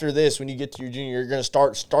 After this, when you get to your junior, you're gonna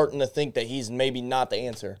starting to think that he's maybe not the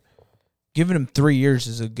answer. Giving him 3 years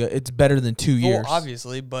is it's better than 2 years. Well,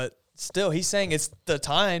 obviously, but still, he's saying it's the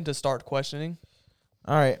time to start questioning.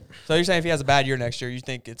 All right. So you're saying if he has a bad year next year, you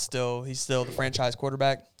think he's still the franchise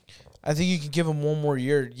quarterback? I think you could give him one more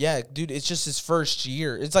year. Yeah, dude, it's just his first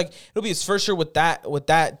year. It's like it'll be his first year with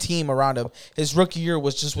that team around him. His rookie year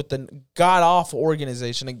was just with the god awful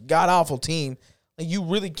organization, a god awful team. Like, you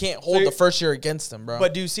really can't hold the first year against him, bro.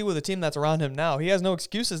 But do you see with the team that's around him now? He has no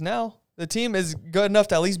excuses now. The team is good enough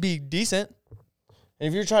to at least be decent. And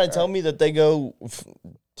if you're trying to tell me that they go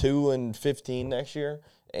 2-15 next year,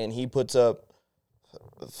 and he puts up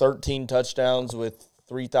 13 touchdowns with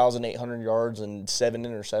 3,800 yards and 7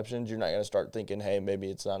 interceptions, you're not going to start thinking, hey,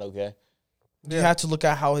 maybe it's not okay. you have to look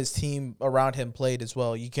at how his team around him played as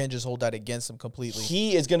well. You can't just hold that against him completely.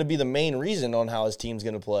 He is going to be the main reason on how his team's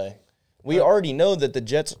going to play. We already know that the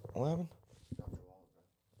Jets. What happened?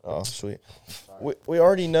 Oh, sweet. We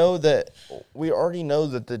already know that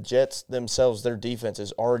the Jets themselves, their defense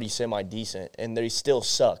is already semi decent, and they still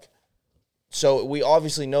suck. So we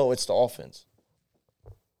obviously know it's the offense.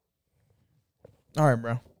 All right,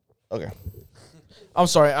 bro. Okay. I'm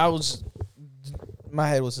sorry. My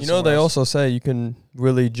head was. You know, they also say you can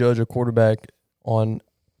really judge a quarterback on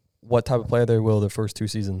what type of player they will their first 2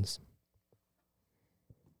 seasons.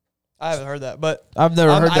 I haven't heard that, but I've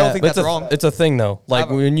never heard I don't that. think But that's wrong. It's a thing though. Like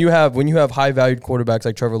when you have high valued quarterbacks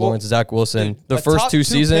like Trevor Lawrence, Zach Wilson, the A first top 2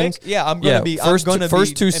 seasons, pick, I'm gonna be first I'm gonna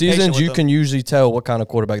first be 2 impatient seasons, with you them. can usually tell what kind of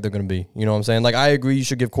quarterback they're going to be. You know what I'm saying? Like, I agree, you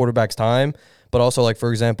should give quarterbacks time, but also, like, for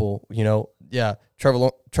example, Trevor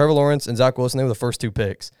Lawrence and Zach Wilson, they were the first 2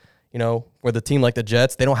 picks. You know, where the team like the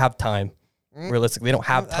Jets, they don't have time. Realistically, they don't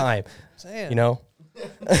have time. Saying. You know,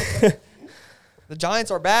 The Giants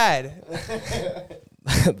are bad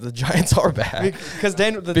the Giants are bad because they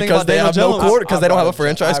because they have no quarter because they don't have a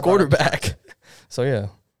franchise I brought it. quarterback. So yeah.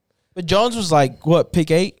 But Jones was like what, pick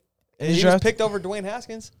 8? in his He was draft? picked over Dwayne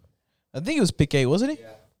Haskins. I think it was pick 8, wasn't he?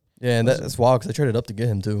 Yeah, and that's wild because they traded up to get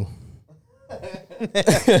him too.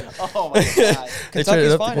 Oh my god. They Kentucky's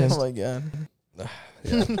traded up to finest. get Oh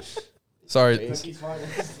him. my god. Sorry,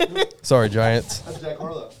 sorry, Giants.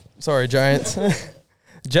 Sorry, Giants.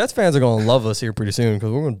 Jets fans are gonna love us here pretty soon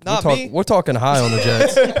because Not me. we're talking high on the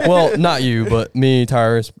Jets. Well, not you, but me,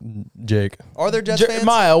 Tyrus, Jake. Are there Jets fans?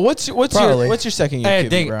 Maya, what's your Probably. second year Hey,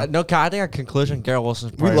 QB, bro? I think our conclusion, Garrett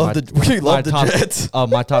Wilson's We probably love the top, Jets.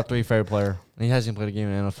 my top 3 favorite player. And he hasn't played a game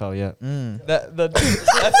in the NFL yet.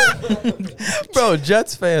 Bro,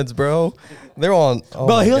 Jets fans, bro. They're on. Oh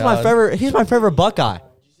Bro, my he was my God. favorite. He's my favorite Buckeye. Did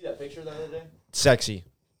you see that picture the other day? Sexy.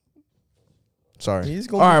 Sorry. He's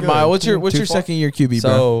All gonna be right, good. Maya, what's your Too far? second year QB, bro?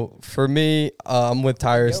 So for me, I'm with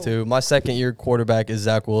Tyrus too. My second year quarterback is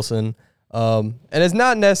Zach Wilson. And it's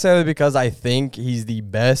not necessarily because I think he's the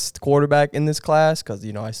best quarterback in this class because,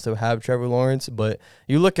 I still have Trevor Lawrence. But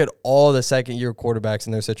you look at all the second year quarterbacks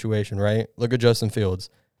in their situation, right? Look at Justin Fields.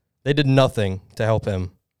 They did nothing to help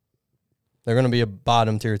him. They're going to be a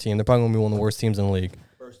bottom tier team. They're probably going to be one of the worst teams in the league.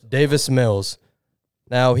 Davis Mills.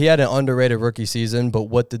 Now, he had an underrated rookie season, but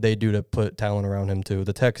what did they do to put talent around him too?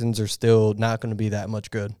 The Texans are still not going to be that much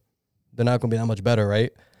good. They're not going to be that much better,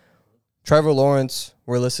 right? Trevor Lawrence,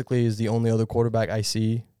 realistically, is the only other quarterback I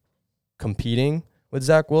see competing with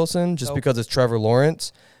Zach Wilson just because it's Trevor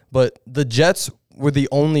Lawrence. But the Jets were the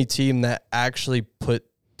only team that actually put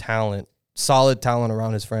solid talent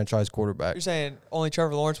around his franchise quarterback. You're saying only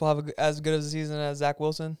Trevor Lawrence will have as good of a season as Zach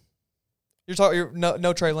Wilson? You're talking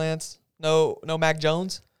no Trey Lance, no Mac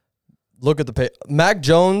Jones. Look at the pay. Mac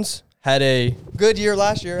Jones had a Good year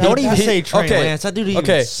last year. Don't even say Trey okay. Lance. That dude didn't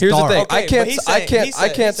Okay, even here's the start. thing. Okay, I can't. but he I said- can't. he I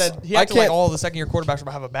said- can't. He said he I acted like can't. all the second year quarterbacks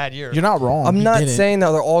will have a bad year. You're not wrong. I'm He not didn't. saying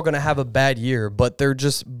that they're all going to have a bad year, but they're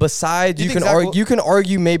just besides You you think can Zach argue Wil- you can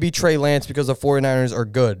argue maybe Trey Lance because the 49ers are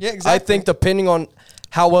good. Yeah, I exactly. think depending on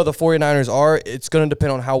how well the 49ers are, it's going to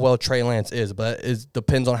depend on how well Trey Lance is, but it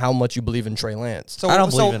depends on how much you believe in Trey Lance. So I don't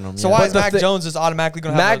believe in him, So yeah. why But is the Mac thi- Jones just automatically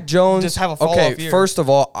going to have Mac Jones just have a fall okay, off year? first of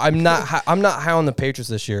all, I'm not high on the Patriots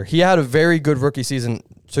this year. He had a very good rookie season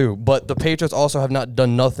too, but the Patriots also have not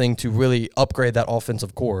done nothing to really upgrade that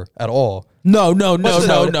offensive core at all. No. What's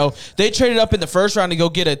the- They traded up in the first round to go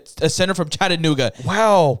get a center from Chattanooga.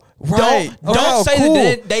 Wow. Right. Don't Wow, say cool.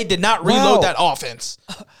 that they did not reload Wow. that offense.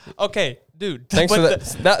 Okay, dude. Thanks But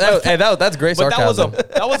for that. Hey, that's great But sarcasm.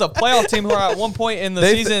 that was a playoff team who at one point in the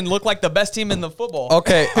They- season looked like the best team in the football.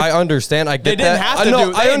 Okay, I understand. I get They didn't that. have I to know,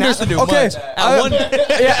 do- they I didn't have to do okay. much.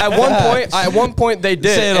 At one point they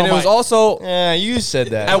did, Say it and on it was mic. also Yeah, you said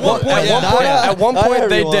that. at one point. At one not point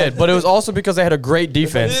they everyone. did, but it was also because they had a great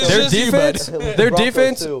defense. It's Their just you, defense, bud. their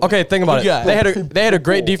defense. Okay, think about Who you got? it. They had a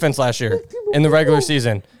great defense last year in the regular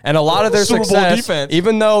season, and a lot of their Super Bowl success, defense.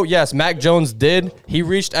 even though yes, Mac Jones did, he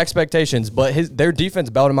reached expectations, but their defense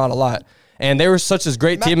bailed him out a lot. And they were such a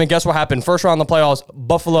great team, and guess what happened? First round in the playoffs,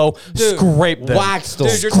 Buffalo scraped them. Waxed them.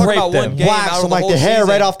 Dude, you're talking about Scraped one them. game out Waxed of them the like whole the hair season.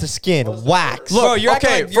 right off the skin. Wax. Bro, you're Okay,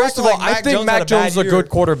 acting like- you're first of acting all, like I Mac think Jones Mac had a Jones bad is a year. good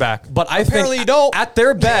quarterback, but I Apparently think you don't. at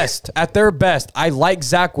their best, I like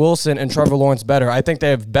Zach Wilson and Trevor Lawrence better. I think they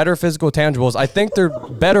have better physical tangibles. I think they're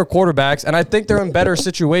better quarterbacks, and I think they're in better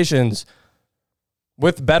situations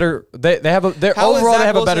with better. They have a. They're How is overall Zach they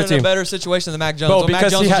have a Wilson better in team. a better situation than Mac Jones? Bro, Well, Mac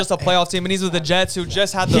because Jones he is ha- just a playoff team, and he's with the Jets, who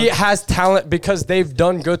just had the. He has talent because they've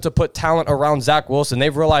done good to put talent around Zach Wilson.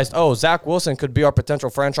 They've realized, oh, Zach Wilson could be our potential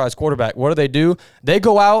franchise quarterback. What do? They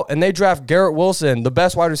go out and they draft Garrett Wilson, the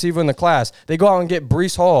best wide receiver in the class. They go out and get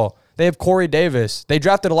Breece Hall. They have Corey Davis. They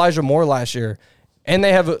drafted Elijah Moore last year, and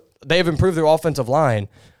they've improved their offensive line.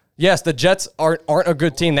 Yes, the Jets aren't a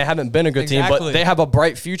good team. They haven't been a good team, Exactly. but they have a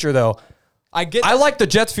bright future though. I like the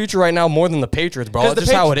Jets' future right now more than the Patriots, bro. That's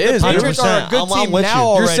just how it is, The dude. Patriots are a good 100%. I'm team with now you.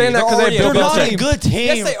 already. You're saying that 'cause they have They're Bill already They're not Belichick. a good team.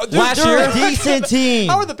 Yes, they- dude, Last they're year, a decent team.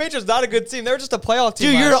 How are the Patriots not a good team? They're just a playoff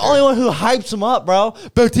team. Dude, you're last the year. only one who hypes them up, bro.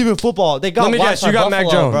 Best team in football. They got Let me waxed guess, you by got Mac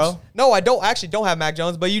Buffalo, Jones. bro. No, I don't have Mac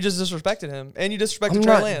Jones, but you just disrespected him, and you disrespected I'm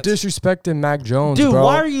Trey not Lance. disrespecting Mac Jones, Dude, bro.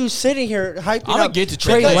 why are you sitting here hyping I'ma up get to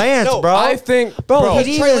Trey Trey Lance, No, bro? I think, bro, he Trey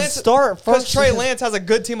didn't even Lance- start Because first. Trey Lance has a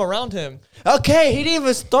good team around him. Okay, he didn't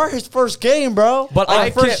even start his first game, bro. But Like, I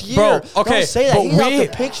first can't, year. bro. Okay, Don't say that. but He's out the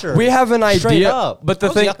picture. We have an Straight idea, up. but the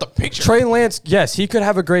How's he thing, out the picture? Trey Lance, yes, he could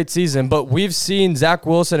have a great season, but we've seen Zach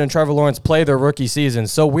Wilson and Trevor Lawrence play their rookie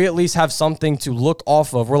seasons, so we at least have something to look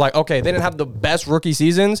off of. We're like, okay, they didn't have the best rookie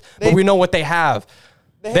seasons, but we know what they have.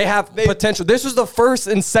 They have potential. This was the first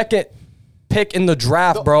and second pick in the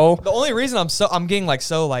draft, bro. The only reason I'm getting like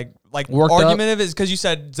Worked up? argumentative is because you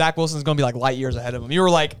said Zach Wilson's gonna be like light years ahead of him. You were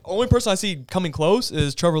like, only person I see coming close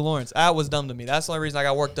is Trevor Lawrence. That was dumb to me. That's the only reason I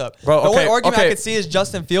got worked up. Bro, the only okay, argument I okay. could see is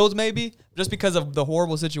Justin Fields maybe, just because of the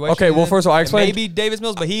horrible situation. Okay, he's well, in. first of all, I And explained- maybe Davis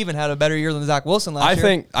Mills, but he even had a better year than Zach Wilson last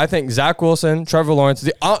year. I think Zach Wilson, Trevor Lawrence.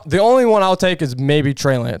 The only one I'll take is maybe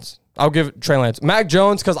Trey Lance. I'll give Trey Lance. Mac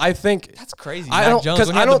Jones, because I think That's crazy. I don't Jones, because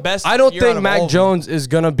when he I had the don't best I don't year out think of all Mac of them. Jones is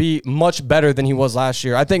gonna be much better than he was last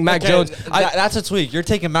year. I think Mac Jones. That's a tweak. You're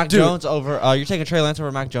taking Mac Dude. Jones over. You're taking Trey Lance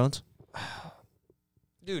over Mac Jones.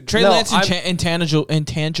 Dude, Trey No, Lance I'm-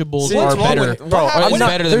 intangibles See, are what's wrong better. with- bro, Are I'm not-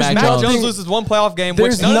 better than there's Mac Mac Jones. Jones loses one playoff game, which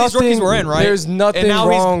There's none of these rookies nothing- were in, right? there's nothing and now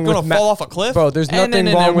wrong he's gonna with Mac- fall off a cliff. Bro, there's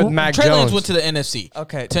nothing wrong with Mac Trey Jones. Lance went to the NFC.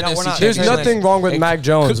 Okay, Tennessee we're not- There's championship. nothing wrong with Mac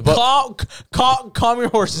Jones, but Calm your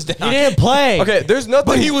horses down. He didn't play. okay, there's nothing.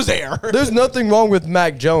 But he was there. There's nothing wrong with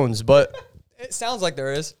Mac Jones, but It sounds like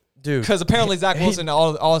there is, dude, because apparently Zach Wilson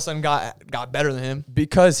all of a sudden got better than him.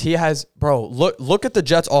 because he has, bro. Look at the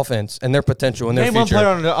Jets' offense and their potential and their Name one future. player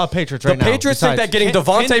on the Patriots right The now. Patriots think that besides- getting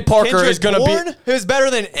Devontae Parker Kendrick is going to Bourne, be. who's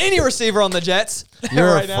better than any receiver on the Jets.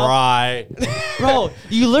 You're right a now. fry, bro.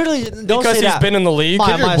 You literally don't Because say he's that. been in the league. Fine,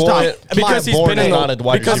 Kendrick stop. Bourne- Am I because he's Bourne been in is not a the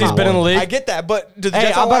wide because he's receiver been in the one? league. I get that, but does the Hey,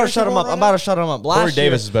 Jets I'm have about wide to shut him receiver up. right I'm now? about to shut him up. Corey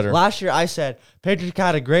Davis is better. Last year, I said Patriots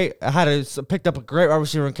picked up a great wide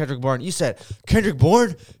receiver in Kendrick Bourne. You said Kendrick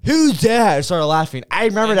Bourne, who's that? I started laughing. I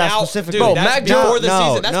remember And that now- specifically. dude, Bro, that's Mac before Jones- the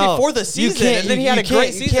season. That's before the You season, can't- and then he you had a great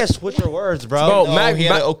can't- season. You can't switch your words, bro. Bro, No, Mac, he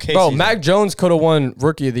had an okay bro, season. Mac Jones could have won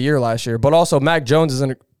Rookie of the Year last year, but also Mac Jones is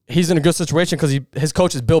he's in a good situation because his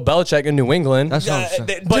coach is Bill Belichick in New England. That's what I'm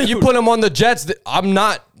saying. But you put him on the Jets. I'm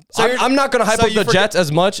not. So you're- I'm not going to hype so up you the forget- Jets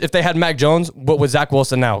as much if they had Mac Jones, but with Zach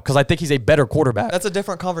Wilson now, because I think he's a better quarterback. That's a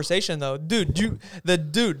different conversation, though, dude.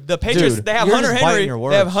 The Patriots, Dude, they have You're Hunter just Henry. biting your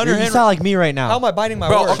words. They have Hunter You Henry. sound like me right now. How am I biting my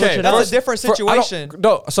Bro, words? okay, That's first- a different situation.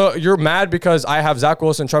 No, so you're mad because I have Zach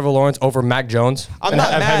Wilson, Trevor Lawrence over Mac Jones, I'm and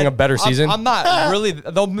not mad. having a better season. I'm not really.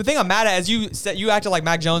 The thing I'm mad at is you said you acted like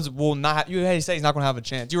Mac Jones will not. You had to say he's not going to have a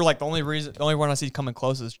chance. You were like the only one I see coming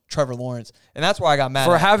close is Trevor Lawrence, and that's where I got mad.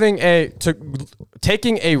 For at. having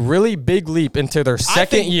taking a really big leap into their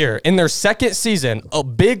second year, in their second season, a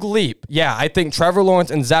big leap. Yeah, I think Trevor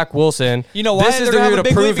Lawrence and Zach Wilson. You know why this is they're the gonna year have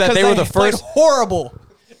to a big leap? prove that Because they were the played first. horrible.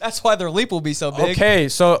 That's why their leap will be so big. Okay,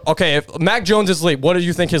 if Mac Jones' leap, what do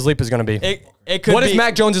you think his leap is going to be? It could What be. is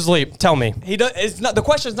Mac Jones' leap? Tell me. He does. It's not. The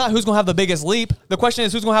question is not who's going to have the biggest leap. The question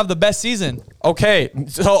is who's going to have the best season. Okay,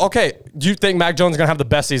 do you think Mac Jones is going to have the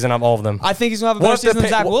best season of all of them? I think he's going to have a What better if the season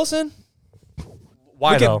than Pa- Zach Wilson.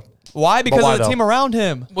 Why though? Why? Because why of the though? team around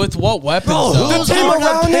him. With what weapons? Bro, though? who's The team on the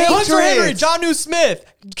around him? Patriots? Hunter Henry, Jonnu Smith,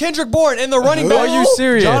 Kendrick Bourne, and the running back. Are you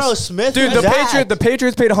serious? Jonnu Smith, Dude, who's the that?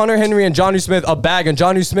 Patriots paid Hunter Henry and Jonnu Smith a bag, and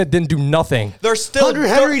Jonnu Smith didn't do nothing. They're still. Hunter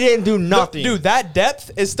Henry didn't do nothing. Dude, that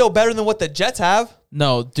depth is still better than what the Jets have.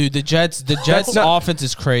 No, dude, the Jets not- offense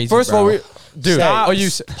is crazy. First of all, bro. Stop.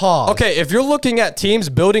 Pause. Okay, if you're looking at teams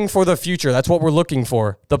building for the future, that's what we're looking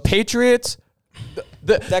for. The Patriots.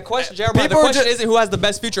 That question, Jeremiah. The People are question ju- isn't who has the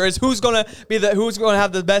best future. It's who's gonna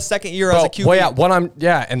have the best second year as a QB. Well,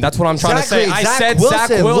 and that's what I'm trying to say. I Zach said Wilson. Zach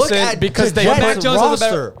Look Wilson at because the they Jets put Mac Jones has a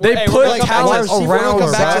better. They Hey, put we're gonna come back to talent this. We're gonna around,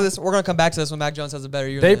 come back bro. to this. We're gonna come back to this when Mac Jones has a better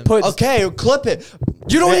year. They than him. put. Okay, clip it.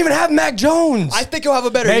 You don't even have Mac Jones. I think he'll have a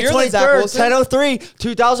better May year than Zach 23rd, Wilson. 10:03,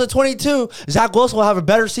 2022. Zach Wilson will have a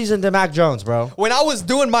better season than Mac Jones, bro. When I was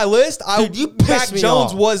doing my list, Dude, you Mac pissed me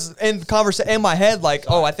Jones off. was in conversation in my head, like,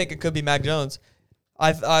 oh, I think it could be Mac Jones.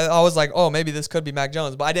 I was like, oh, maybe this could be Mac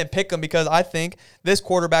Jones, but I didn't pick him because I think this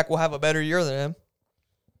quarterback will have a better year than him.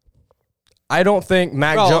 I don't think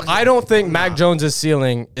Mac. Bro, I don't think Mac Jones'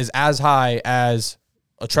 ceiling is as high as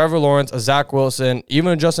a Trevor Lawrence, a Zach Wilson,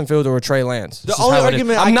 even a Justin Fields or a Trey Lance. This is only how it is.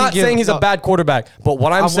 argument I I'm can not give- saying he's a no. bad quarterback, but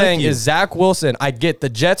what I'm with saying you. is Zach Wilson. I get the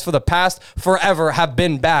Jets for the past forever have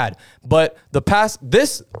been bad, but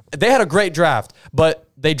they had a great draft, but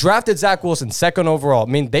they drafted Zach Wilson second overall.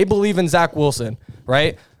 I mean, they believe in Zach Wilson,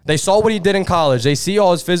 right? They saw what he did in college. They see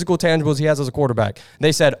all his physical tangibles he has as a quarterback.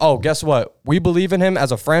 They said, oh, guess what? We believe in him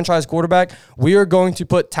as a franchise quarterback. We are going to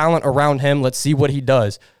put talent around him. Let's see what he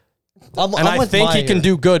does. And I think he can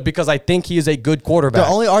do good because I think he is a good quarterback.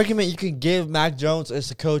 The only argument you can give Mac Jones is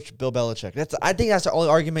to coach Bill Belichick. I think that's the only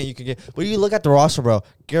argument you can give. But you look at the roster, bro.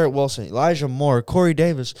 Garrett Wilson, Elijah Moore, Corey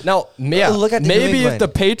Davis. Now, yeah, Look at the New maybe if England. the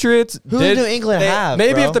Patriots Who did, did New England have?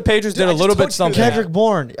 maybe bro? if the Patriots did I a little just bit told you something. that. Kendrick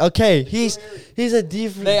Bourne. Okay, he's a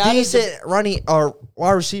They added decent running or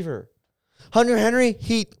wide receiver. Hunter Henry,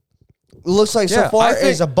 he looks like so far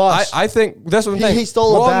is a bust. I think that's what I'm He- saying. he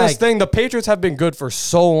stole a We're on this bag. thing. The Patriots have been good for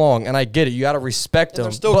so long, and I get it. You got to respect them.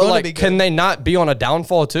 they're still but gonna like, be good. can they not be on a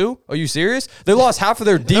downfall too? Are you serious? They lost half of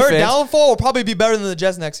their defense. Their downfall will probably be better than the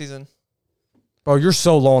Jets next season. Bro, you're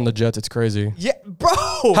so low on the Jets. It's crazy. Yeah, bro.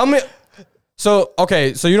 How many? So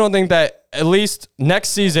you don't think that at least next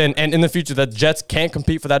season and in the future that Jets can't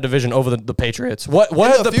compete for that division over the Patriots? What in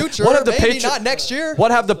have the future, What have the maybe Patriots? not next year.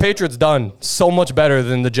 What have the Patriots done so much better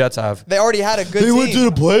than the Jets have? They already had a good They team. went to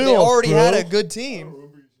the playoffs, They already bro. had a good team.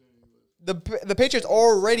 The Patriots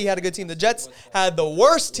already had a good team. The Jets had the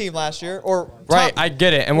worst team last year, or Right, I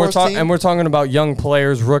get it, and we're talking about young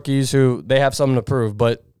players, rookies who they have something to prove.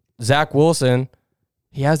 But Zach Wilson,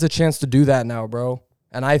 he has the chance to do that now, bro.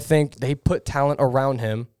 And I think they put talent around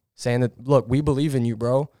him, saying that, look, we believe in you,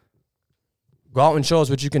 bro. Go out and show us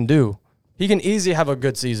what you can do. He can easily have a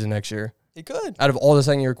good season next year. He could. Out of all the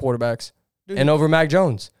second-year quarterbacks, Dude, and over Mac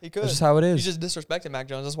Jones. He could. That's just how it is. You just disrespected Mac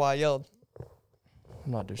Jones. That's why I yelled.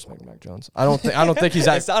 I'm not disrespecting Mac Jones. I don't think he's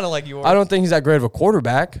that. It sounded like you were. I don't think he's that great of a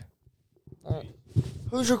quarterback.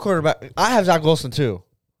 Who's your quarterback? I have Zach Wilson too.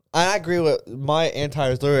 I agree with my anti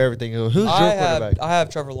literally everything. Who's your quarterback? I have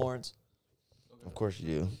Trevor Lawrence. Of course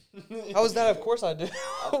you do. How is that? Of course I do.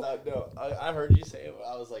 I heard you say it, but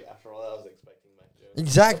I was like, after all that, I was expecting Mac Jones.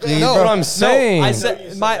 Exactly. That's what I'm saying. I said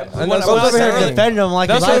And when that's I what I'm said saying. earlier- defend him like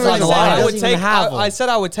That's his what eyes I'm on the saying. line. I He would doesn't even take. have him. I said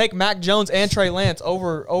I would take Mac Jones and Trey Lance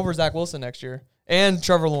over Zach Wilson next year, and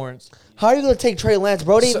Trevor Lawrence. How are you going to take Trey Lance?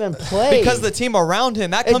 Bro didn't even play. Because the team around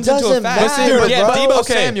him, that It comes into doesn't effect. matter, Yeah, bro. Debo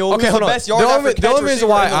Okay, Samuel, okay, who's hold the on. best yard The after only catch reason receiver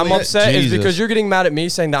why in the I'm league. upset is Jesus. because you're getting mad at me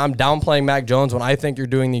saying that I'm downplaying Mac Jones when I think you're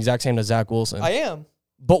doing the exact same to Zach Wilson. I am.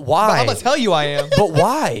 But But why? I'm gonna tell you I am But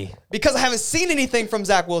why? because I haven't seen anything from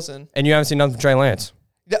Zach Wilson. And you haven't seen nothing from Trey Lance.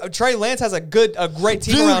 Trey Lance has a great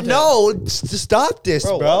team around Dude, him. no, stop this,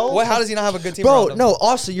 bro. What? How does he not have a good team Bro, around him? no,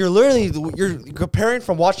 Austin, you're comparing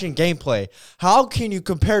from watching gameplay. How can you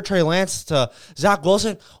compare Trey Lance to Zach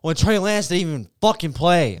Wilson when Trey Lance didn't even fucking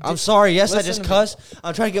play? I'm sorry. Yes, I listen just to me. cussed.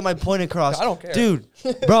 I'm trying to get my point across. I don't care. Dude,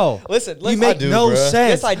 bro. Listen, you make I do, no bruh.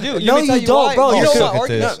 sense. Yes, I do. Let No, me tell you you don't, why. bro. You You're know co- what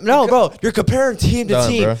argument? no, bro. You're comparing team to Done,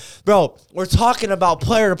 team. bruh. Bro, we're talking about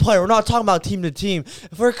player to player. We're not talking about team to team.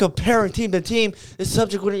 If we're comparing team to team, this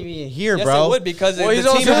subject wouldn't be here, Yes, bro. it would because Well, the he's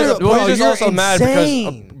team also, has a Bro, he's just you're also mad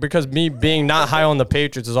insane. because me being not high on the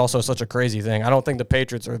Patriots is also such a crazy thing. I don't think the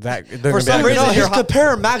Patriots are that. They're For some gonna be that reason, good. He's you're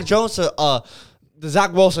comparing Mac Jones to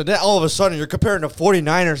Zach Wilson. Then all of a sudden, you're comparing the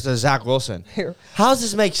 49ers to Zach Wilson. Here. How does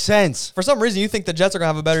this make sense? For some reason, you think the Jets are gonna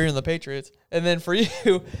have a better year than the Patriots, and then for you,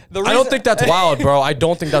 the reason, I don't think that's wild, bro. I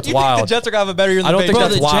don't think that's you think wild. the Jets are gonna have a better year than I the don't think Bro,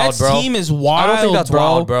 Patriots. that's the wild, Jets bro. team is wild. I don't think that's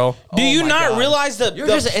wild, bro. Do Oh you my not God. realize the? You're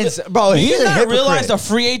just bro. Do He's you a not hypocrite. realize the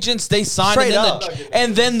free agents they signed Straight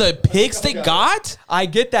and then the picks they got? I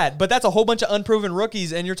get that, but that's a whole bunch of unproven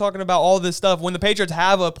rookies, and you're talking about all this stuff when the Patriots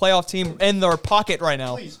have a playoff team in their pocket right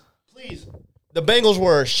now. Please. The Bengals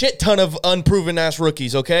were a shit ton of unproven ass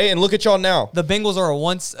rookies, okay? And look at y'all now. The Bengals are a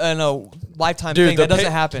once in a lifetime thing that doesn't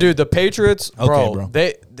happen. Dude, the Patriots, bro, bro.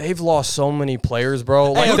 they've lost so many players,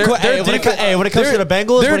 bro. Hey, their when it comes to the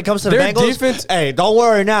Bengals, their- when it comes to the their Bengals, defense, hey, don't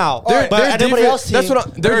worry now. their Everybody else, defense, that's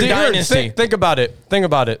what They're a dynasty. Think about it. Think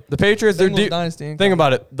about it. The Patriots, they're Bengals dynasty. Think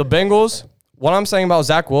about it. The Bengals. What I'm saying about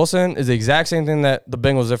Zach Wilson is the exact same thing that the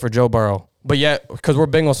Bengals did for Joe Burrow. But yet, because we're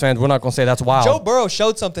Bengals fans, we're not gonna say that's wild. Joe Burrow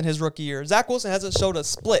showed something his rookie year. Zach Wilson hasn't showed a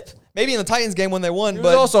split. Maybe in the Titans game when they won, He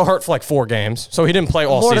was but also hurt for like 4 games, so he didn't play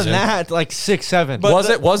all more season. than that, like 6, 7. But Was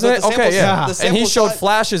the- it? Wasn't but it? the Okay, sample yeah. size- the And he sample showed size-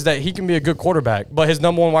 flashes that he can be a good quarterback. But his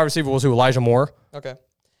number one wide receiver was who? Elijah Moore. okay.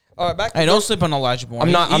 All right, back. Hey, don't sleep on Elijah Moore.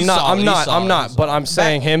 I'm not. He's solid. He's solid. But I'm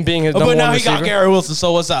saying him being his But number now one he got receiver. Gary Wilson.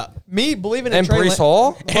 So what's up? Me believing in And Trey Brees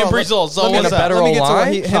Hall? And Brees Hall. So let me what's a up? better let me get to O-line?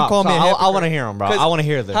 what him calling me a hypocrite. I want to hear him, bro. 'Cause I want to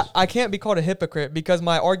hear this. I can't be called a hypocrite because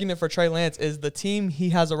my argument for Trey Lance is the team he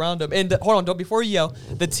has around him. And hold on, don't before you yell.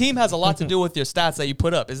 The team has a lot to do with your stats that you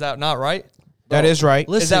put up. Is that not right? That is right.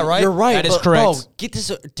 Listen, Is that right? You're right. That is but, correct. Bro, get this,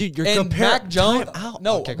 dude. You're And comparing Mac Jones. Time out.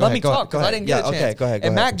 No, Okay, go let ahead, me go talk ahead, go because I ahead. didn't get a chance. Okay, go ahead.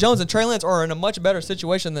 And Mac Jones and Trey Lance are in a much better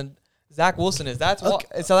situation than Zach Wilson is. That's why.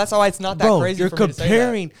 So that's why it's not that Bro, crazy. you're for me to say that.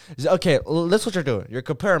 comparing. Okay, that's what you're doing. You're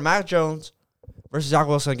comparing Mac Jones versus Zach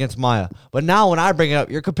Wilson against Maya. But now when I bring it up,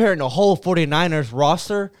 you're comparing the whole 49ers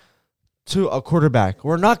roster to a quarterback.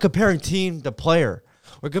 We're not comparing team to player.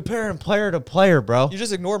 We're comparing player to player, bro. You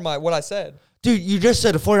just ignored what I said. Dude, you just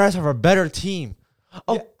said the 49ers have a better team.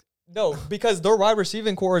 Oh, Yeah. No, because their wide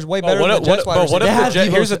receiving core is way But better what than if, the Jets wide but what receiving. if They the have Jets?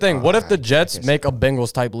 Debo Here's the Sa- thing. What if the I Jets guess. make a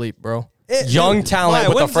Bengals type leap, bro? Dude, Young talent Ryan,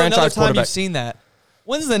 with a when's another franchise time quarterback. you've seen that?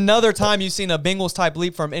 When's another time you've seen a Bengals type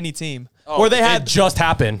leap from any team Oh, where they it had just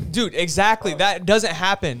happened. Dude, exactly. That doesn't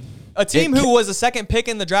happen. A team who was a second pick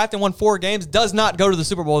in the draft and won 4 games does not go to the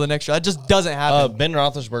Super Bowl the next year. That just doesn't happen. Ben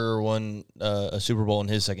Roethlisberger won a Super Bowl in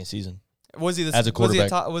his second season. Was he the, as a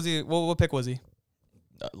quarterback. Was he what pick was he?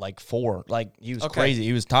 Like 4. Like, he was Okay. crazy.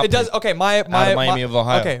 He was top. It does. pick. Okay, my Miami of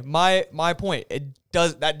Ohio. Okay, my point.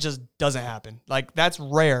 That just doesn't happen. Like that's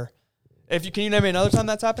rare. Can you name me another time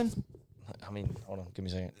that's happened? I mean, hold on. Give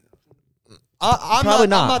me a second. I'm Probably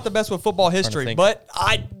not. I'm not. not the best with football history, think. but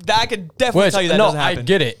I could definitely Which, tell you that no, doesn't I happen.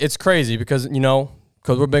 get it. It's crazy because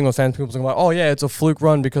Because we're Bengals fans, people talking about, oh yeah, it's a fluke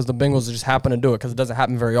run because the Bengals just happen to do it because it doesn't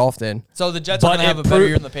happen very often. So the Jets are going to have a better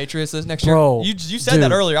year than the Patriots this next year? Bro, You said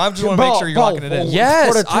that earlier. I just want to make sure you're locking it in.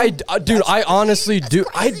 Yes, dude, I honestly do.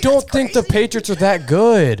 I don't think the Patriots are that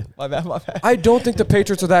good. My bad. I don't think the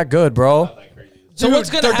Patriots are that good, bro. So what's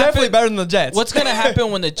going to They're happen? definitely better than the Jets. What's going to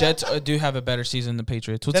happen when the Jets do have a better season than the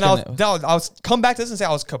Patriots? Then I'll come back to this and say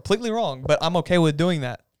I was completely wrong, but I'm okay with doing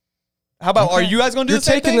that. How about, are you guys going to do the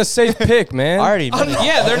same thing? You're taking the safe pick, man. I already.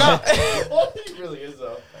 Yeah, they're not. He really is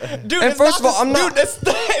though. Dude, And first of all, I'm not. Dude,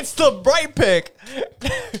 it's the bright pick.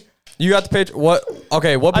 You got the Patriots. What?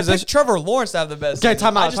 Okay, what I position? picked Trevor Lawrence to have the best. Okay,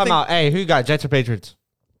 season. time out. Hey, who you got? Jets or Patriots?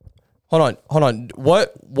 Hold on.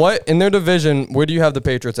 What in their division? Where do you have the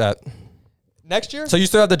Patriots at? Next year? So you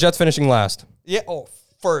still have the Jets finishing last. Yeah,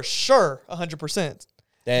 for sure, 100%.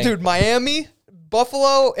 Dang. Dude, Miami,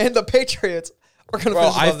 Buffalo, and the Patriots are going to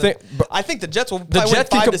finish above them. I think the Jets will probably win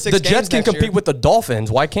 5 to 6 games The Jets can next compete year. with the Dolphins.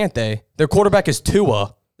 Why can't they? Their quarterback is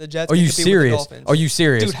Tua. The Jets Are can you compete with the serious? Dolphins. Are you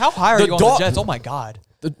serious? Dude, how high are you on the Jets? Oh, my God.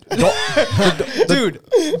 Dude,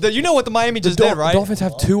 you know what the Miami just did, right? The Dolphins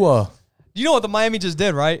have Tua. You know what the Miami just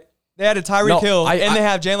did, right? They had a Tyreek Hill, and they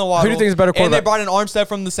have Jalen Waddle. Who do you think is a better And they quarterback? brought in Armstead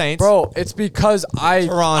from the Saints. Bro, it's because I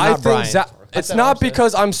not think Bryant. it's not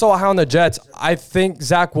because I'm so high on the Jets. I think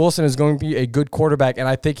Zach Wilson is going to be a good quarterback, and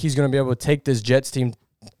I think he's going to be able to take this Jets team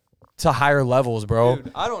to higher levels, bro.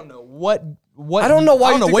 Dude, I don't know what. I don't know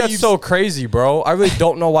why you think what that's so crazy, bro. I really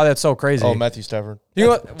don't know why that's so crazy. Oh, Matthew Stafford. You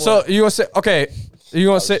know, so you gonna say okay? You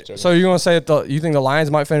gonna say so? You gonna say that you think the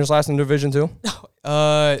Lions might finish last in the division too?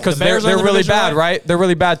 Because they're really bad, right? They're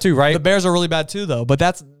really bad too, right? The Bears are really bad too, though.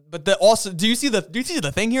 Also, do you see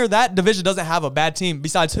the thing here? That division doesn't have a bad team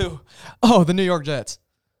besides who? Oh, the New York Jets.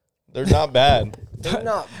 They're not bad. They're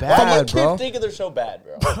not I bad, bro. can't think of they're so bad,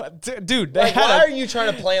 bro. Dude, they Like, had why a, are you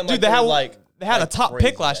trying to play them? dude, Like they had a top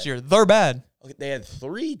pick crazy last bad? year. They're bad. Okay, they had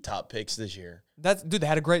 3 top picks this year. They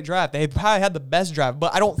had a great draft. They probably had the best draft,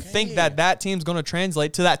 but I don't think that team's going to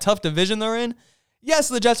translate to that tough division they're in. Yes,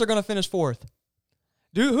 the Jets are going to finish 4th.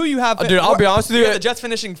 Dude, who you have? Dude, I'll be honest with you. The Jets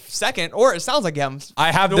finishing 2nd, or it sounds like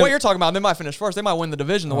I have the way you're talking about. They might finish 1st. They might win the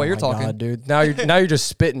division. The way you're talking, God, dude. Now you're just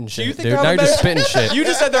spitting shit, you think dude. they're Now you're having just better- spitting shit. You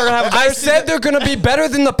just said they're going to have a better I season. said they're going to be better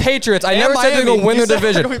than the Patriots. I And never said they're going Miami. to win You the said they're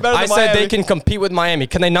division. gonna be better I than said they Miami. can compete with Miami.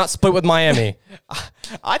 Can they not split with Miami?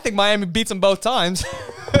 I think Miami beats them both times.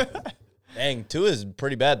 Dang, Tua is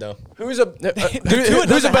pretty bad though. Who's a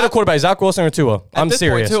doesn't better quarterback, Zach Wilson or Tua? I'm At this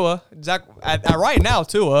serious. Point, Tua. Zach, at right now,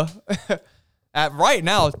 Tua. At right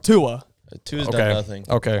now, Tua. Tua's done nothing.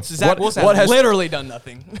 Okay. Zach Wilson has literally done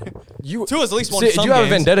nothing. Tua's at least won some You have a games.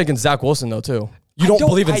 vendetta against Zach Wilson though too. You don't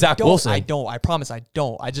believe in Zach Wilson. I don't. I promise I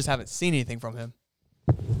don't. I just haven't seen anything from him.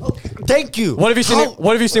 Thank you. What have you seen?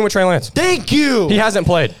 What have you seen with Trey Lance? Thank you. He hasn't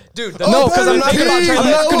played. Dude, No, because I'm not thing about Trey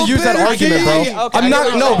Lance- going to use that argument, bro. Okay, I'm I not.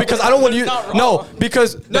 get No, what because I don't want you. No,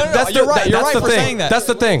 because that's you're the right. You're that's right the for thing. saying that. That's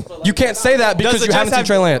the thing. You can't say that because you haven't seen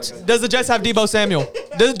Trey Lance. Does the Jets have Debo Samuel?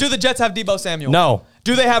 Do the Jets have Debo Samuel? No.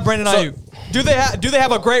 Do they have Brandon Ayuk? Do they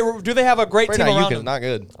have a great team around him? not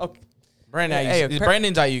good. Okay.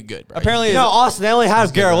 Brandon's Ayuk good, bro. Apparently, No, Austin, they only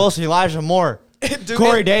have Garrett Wilson, Elijah Moore,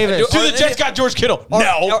 Corey Davis. Do the Jets got George Kittle?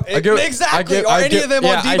 Exactly. Are any of them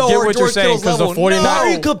on Debo or George Kittle's level? Why are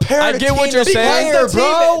you comparing I a get what team you're to saying, player,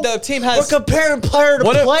 bro? The team has. We're comparing player to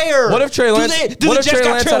player. What if Trey Lance? Do what the if Jets Trey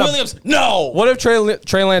got Lance Trey had a- Williams? No. What if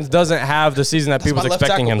Trey Lance doesn't have the season that people's my left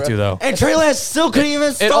expecting tackle, him bro. to though? And Trey Lance still couldn't even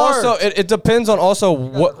It start. also it depends on also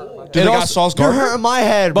what. They got Sauce You're Gardner. hurting my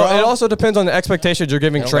head, bro. But it also depends on the expectations you're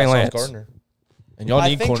giving Trey Lance. And y'all I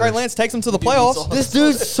need think corners. Trey Lance takes them to the playoffs. This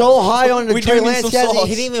dude's so high on the We Trey do need Lance. some He sauce.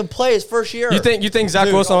 didn't even play his first year. You think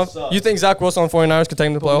Zach Wilson? On 49ers could take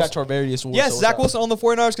him to the playoffs? Yes, Zach Wilson on the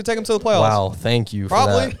 49ers could take them to the playoffs. Wow, thank you.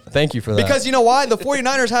 Probably. For that. Thank you for that. Because you know why? The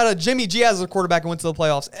 49ers had a Jimmy G as a quarterback and went to the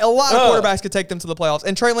playoffs. A lot of quarterbacks could take them to the playoffs.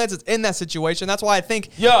 And Trey Lance is in that situation. That's why I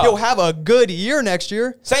think he'll have a good year next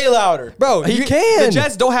year. Say it louder. Bro, He can. The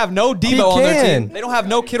Jets don't have no He Debo on their can. team. They don't have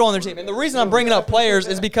no Kittle on their team. And the reason I'm bringing up players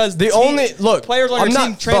is because the only look players on your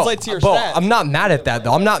team translate to your stats. I'm not mad at that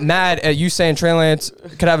though. I'm not mad at you saying Trey Lance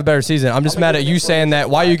could have a better season. I'm just mad at you saying that.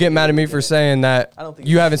 Why you get mad at me for saying that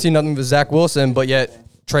you haven't seen nothing with Zach Wilson, but yet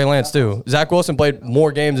Trey Lance too. Zach Wilson played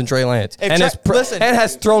more games than Trey Lance, If and Trey- and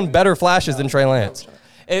has thrown better flashes than Trey Lance.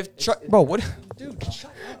 Bro, what? Dude, shut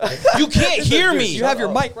You can't hear me. You have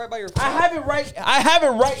your mic right by your face. I have it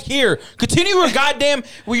right here. Continue your goddamn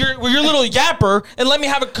with your little yapper and let me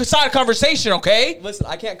have a side conversation, okay? Listen,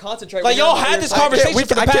 I can't concentrate. Like when y'all you're had this I can't- conversation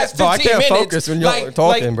for the past 15 I can't minutes. focus when y'all are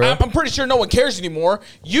talking, bro. I'm pretty sure no one cares anymore.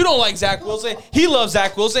 You don't like Zach Wilson. He loves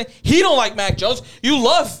Zach Wilson. He don't like Mac Jones. You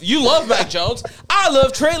love Mac Jones. I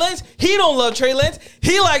love Trey Lance. He don't love Trey Lance.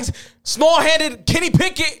 He likes Small-handed Kenny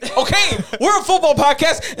Pickett. Okay, we're a football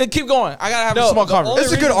podcast, and keep going. I gotta have a small conversation.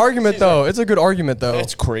 It's a good argument, though. It's a good argument, though.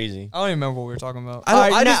 That's crazy. I don't even remember what we were talking about.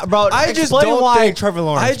 I just explain don't why think Trevor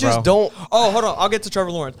Lawrence. I just bro. don't. Oh, hold on. I'll get to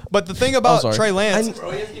Trevor Lawrence. But the thing about sorry. Trey Lance.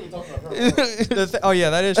 Oh, yeah,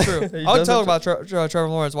 that is true. I'll tell about Trevor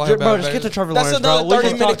Lawrence. Why Bro, just get to Trevor That's Lawrence, bro. another We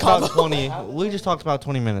just 30-minute talked about 20. We just talked about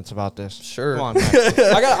 20 minutes about this. Sure. Come on, man.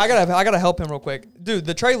 I gotta help him real quick, dude.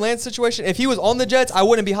 The Trey Lance situation. If he was on the Jets, I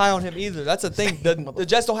wouldn't be high on him either. That's the thing. The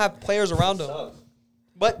Jets don't have players around him.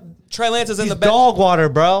 But Trey Lance is in He's the best. dog water,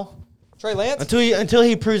 bro. Trey Lance. Until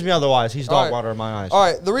he proves me otherwise, he's All dog right. water in my eyes. All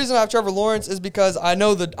right. The reason I have Trevor Lawrence is because I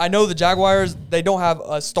know the Jaguars. They don't have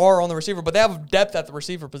a star on the receiver, but they have depth at the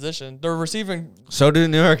receiver position. They're receiving. So do the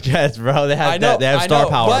New York Jets, bro. They have I know. they have I star know.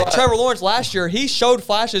 power. But Trevor Lawrence last year, he showed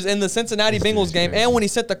flashes in the Cincinnati Bengals game, and when he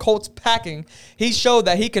sent the Colts packing, he showed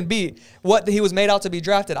that he can be what he was made out to be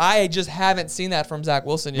drafted. I just haven't seen that from Zach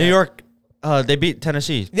Wilson yet. New York, they beat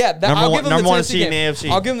Tennessee. Yeah, I'll give him number the one Tennessee seed in game. the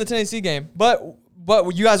AFC. I'll give him the Tennessee game, but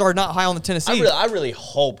you guys are not high on the Tennessee. I really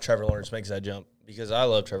hope Trevor Lawrence makes that jump because I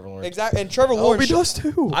love Trevor Lawrence. Exactly, and Trevor Oh, Lawrence he does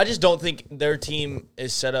too. I just don't think their team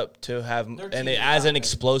is set up to have as an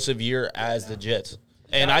explosive year as the Jets.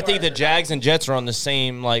 And I think the Jags and Jets are on the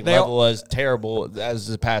same level as terrible as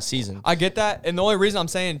the past season. I get that, and the only reason I'm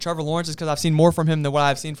saying Trevor Lawrence is because I've seen more from him than what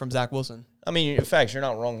I've seen from Zach Wilson. I mean, in fact, you're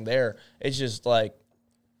not wrong there. It's just like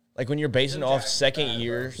when you're basing off second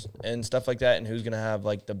years and stuff like that, and who's gonna have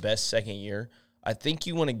the best second year. I think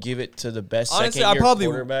you want to give it to the best Honestly, second year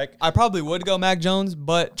quarterback. I probably would go Mac Jones,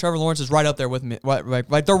 but Trevor Lawrence is right up there with me.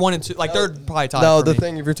 Like they're 1 and 2. Like they're probably tied. No, for the me.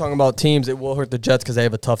 thing, if you're talking about teams, it will hurt the Jets because they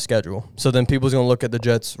have a tough schedule. So then people's going to look at the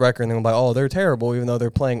Jets' record and they're going to be like, oh, they're terrible, even though they're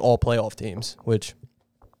playing all playoff teams, which,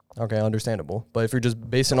 okay, understandable. But if you're just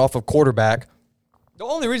basing off of quarterback. The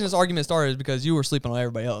only reason this argument started is because you were sleeping on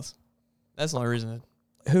everybody else. That's the only reason.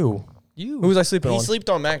 Who? You. Who was I sleeping He on? slept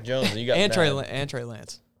on Mac Jones. And you got and mad. Trey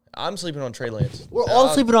Lance. I'm sleeping on Trey Lance. We're all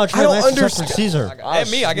sleeping on Trey don't Lance except for understand- Caesar.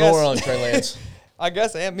 And me, I guess. More on Trey Lance. I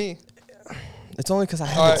guess, and me. It's only because I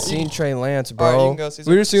All haven't right, seen Trey Lance, all bro. right, you can go,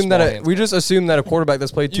 Caesar. We just assume that a quarterback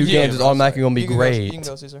that's played two You can games go, is automatically going to be You can great.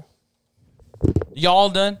 go, Caesar. Y'all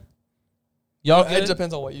done? Y'all It good?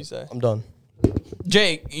 depends on what you say. I'm done.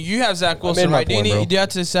 Jake, you have Zach made Wilson, my right? Do you, point, bro. do you have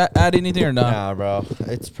to add anything or not? Nah, bro.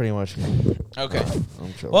 It's pretty much. Okay.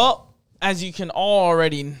 I'm chill. Well, as you can all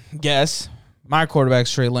already guess, my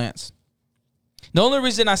quarterback's Trey Lance. The only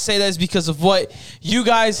reason I say that is because of what you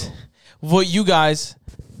guys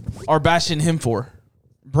are bashing him for,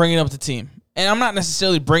 bringing up the team. And I'm not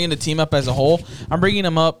necessarily bringing the team up as a whole. I'm bringing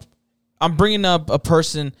up a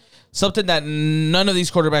person, something that none of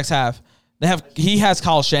these quarterbacks have. He has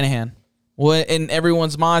Kyle Shanahan. In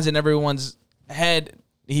everyone's minds and everyone's head,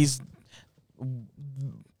 he's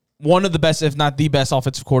one of the best, if not the best,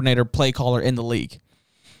 offensive coordinator, play caller in the league.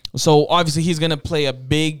 So obviously he's going to play a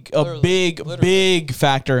big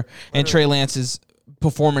factor in Trey Lance's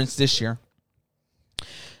performance this year.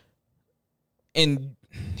 And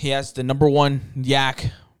he has the number one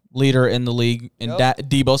yak leader in the league in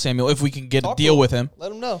Deebo Samuel. If we can get a deal with him,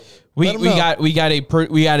 Let him know. we got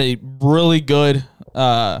a really good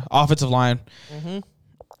offensive line. Mm-hmm.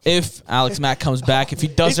 If Alex Mack comes back, if he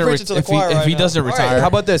doesn't, preaching to the choir right he now. doesn't All right. retire, How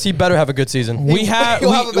about this? He better have a good season. we have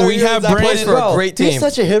He'll have a better we year have than Zach Brandon. for a great team. He's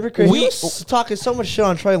such a hypocrite. We- He was talking so much shit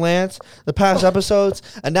on Trey Lance the past episodes,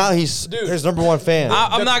 and now he's his number one fan.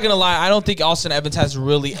 I'm not gonna lie. I don't think Austin Evans has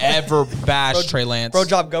really ever bashed Trey Lance. Bro,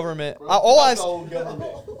 job government.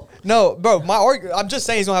 No, bro. I'm just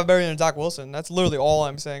saying he's gonna have better than Zach Wilson. That's literally all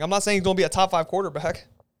I'm saying. I'm not saying he's gonna be a top 5 quarterback.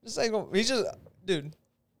 Just saying he's just, dude.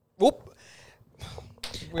 Whoop.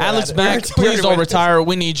 Alex Mack, please don't retire.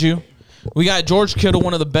 We need you. We got George Kittle,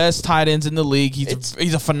 one of the best tight ends in the league.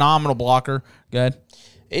 He's a phenomenal blocker. Good.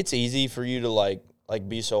 It's easy for you to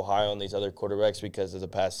be so high on these other quarterbacks because of the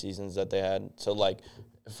past seasons that they had. So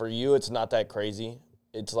for you, it's not that crazy.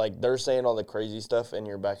 It's they're saying all the crazy stuff and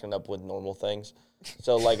you're backing up with normal things.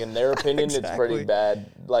 So in their opinion, it's pretty bad.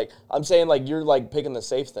 I'm saying you're picking the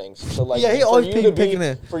safe things. So Yeah, he for always you to picking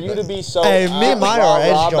it. For you to be so Hey, me and mine are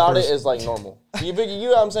edge raw about it jumpers. is normal. You know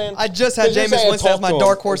what I'm saying? I just had 'Cause you're Jameis saying Winston as talk my to him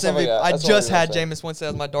dark and horse stuff like MVP. that. I That's all just you're had saying. Jameis Winston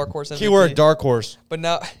as my dark horse MVP. Keyword dark horse. But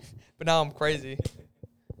now I'm crazy,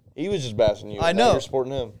 He was just bashing you. I and now know. You're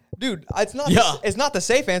sporting him. dude. It's not. Yeah. It's not the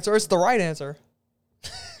safe answer. It's the right answer.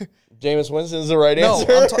 Jameis Winston is the right No,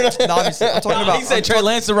 answer. obviously, I'm talking about. He said Trey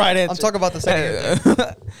Lance the right answer. I'm talking about the second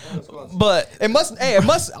answer. But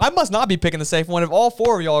I must not be picking the safe one if all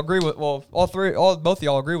 4 of y'all agree with. Well, both of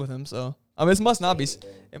y'all agree with him. So this must not be.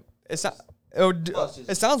 It's not.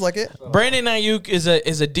 It sounds like it. Brandon Ayuk is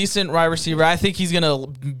a decent wide receiver. I think he's gonna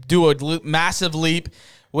do a massive leap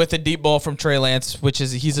with a deep ball from Trey Lance, which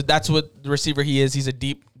is that's what the receiver he is. He's a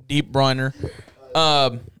deep runner.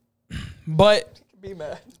 But Be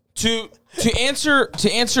mad. to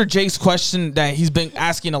answer Jake's question that he's been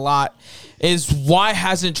asking a lot is why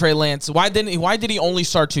hasn't Trey Lance? Why did he only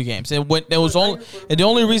start 2 games? And the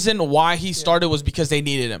only reason why he started was because they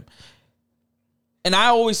needed him. And I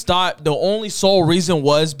always thought the only sole reason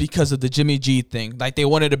was because of the Jimmy G thing. Like they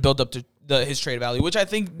wanted to build up to his trade value, which I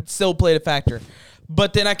think still played a factor.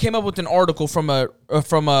 But then I came up with an article from a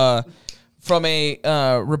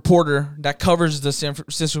reporter that covers the San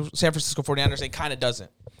Francisco 49ers and kind of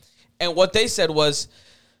doesn't. And what they said was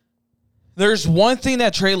there's one thing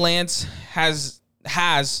that Trey Lance has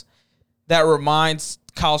that reminds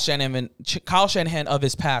Kyle Shanahan of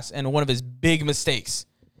his past and one of his big mistakes.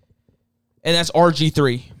 And that's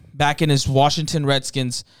RG3 back in his Washington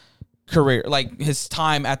Redskins career, like his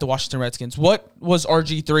time at the Washington Redskins. What was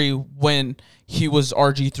RG3 when he was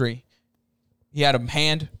RG3? He had a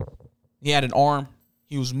hand. He had an arm.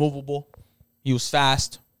 He was movable. He was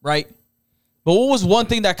fast, right? But what was one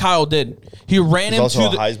thing that Kyle did? He ran He's him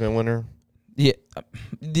also to a Heisman winner. Yeah.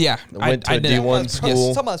 Went to a D1 school.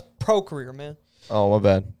 Yes, talking about his pro career, man. Oh, my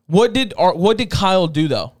bad. What did Kyle do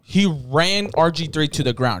though? He ran RG3 to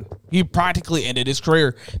the ground. He practically ended his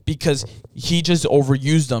career because he just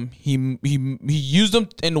overused him. He used them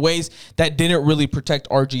in ways that didn't really protect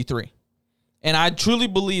RG3. And I truly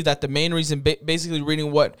believe that the main reason, basically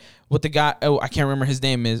reading what the guy, I can't remember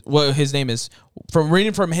what his name is, from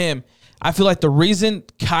reading from him, I feel like the reason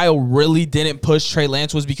Kyle really didn't push Trey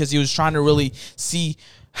Lance was because he was trying to really see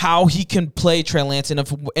how he can play Trey Lance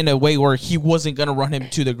in a way where he wasn't going to run him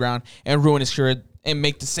to the ground and ruin his career and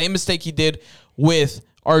make the same mistake he did with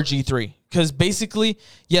RG3. Because basically,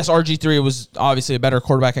 yes, RG3 was obviously a better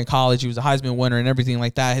quarterback in college. He was a Heisman winner and everything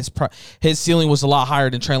like that. His ceiling was a lot higher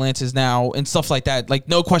than Trey Lance's now and stuff like that. Like,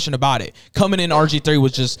 no question about it. Coming in, RG3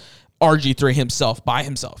 was just RG3 himself, by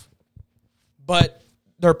himself. But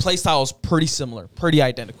their play style is pretty similar, pretty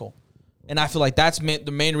identical. And I feel like that's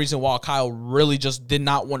the main reason why Kyle really just did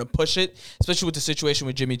not want to push it, especially with the situation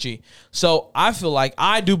with Jimmy G. So I feel like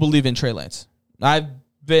I do believe in Trey Lance. I've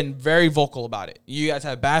been very vocal about it. You guys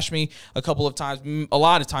have bashed me a couple of times, a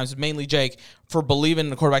lot of times, mainly Jake, for believing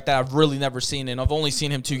in a quarterback that I've really never seen, and I've only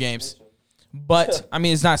seen him 2 games. But, I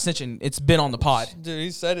mean, it's not snitching. It's been on the pod. Dude,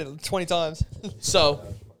 he said it 20 times. So,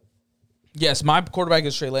 yes, my quarterback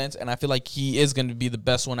is Trey Lance, and I feel like he is going to be the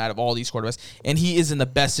best one out of all these quarterbacks, and he is in the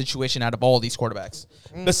best situation out of all these quarterbacks,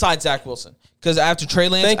 besides Zach Wilson. Because after Trey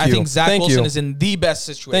Lance, I think Zach Wilson is in the best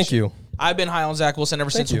situation. Thank you. I've been high on Zach Wilson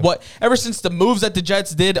ever since the moves that the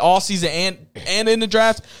Jets did all season and in the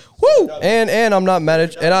draft. Woo! And I'm not mad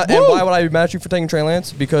at you. And why would I be mad at you for taking Trey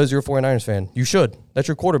Lance? Because you're a 49ers fan. You should. That's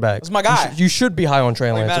your quarterback. That's my guy. You should be high on Trey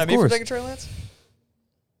Are you Lance. mad at Of me for course. taking Trey Lance?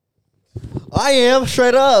 I am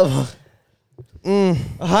straight up.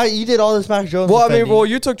 How you did all this Mac Jones? Well, I mean,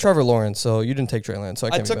 defending. you took Trevor Lawrence, so you didn't take Trey Lance. So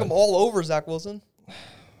I took him all over Zach Wilson.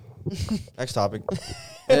 Next topic.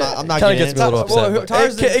 I'm not Kind of getting gets me a little into it.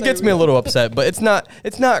 upset. It gets me a little upset, but it's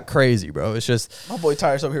not crazy, bro. It's just My boy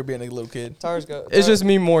Tyre's over here being a little kid. Tires go. it's just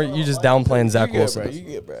me more. You just downplaying Zach Wilson. You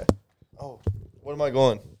get, bro. Oh, what am I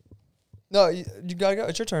going? No, you gotta go.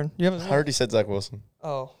 It's your turn. You haven't. I already said Zach Wilson.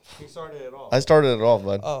 Oh. He started it off. I started it off,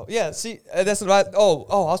 bud. Oh yeah. See, that's what I. Oh,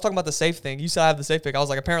 I was talking about the safe thing. You said I have the safe pick. I was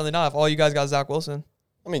like, apparently not. If all you guys got Zach Wilson,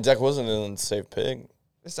 I mean, Zach Wilson isn't a safe pick.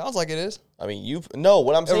 it sounds like it is. I mean,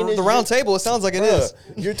 what I'm saying is The round table. It sounds like it is.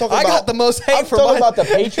 You're talking I about. got the most hate I'm for talking mine. about the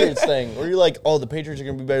Patriots thing, where you're like, oh, the Patriots are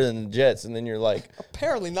gonna be better than the Jets, and then you're like,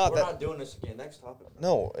 Apparently not. We're That not doing this again. Next topic.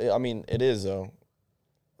 no, I mean, it is though.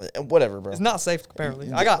 Whatever, bro. it's not safe.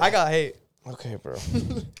 Apparently, I got hate. Okay, bro.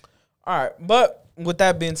 All right, but with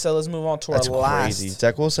that being said, let's move on to That's our last. crazy.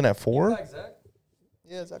 Zach Wilson at 4?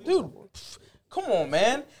 Yeah, Zach. Dude, come on,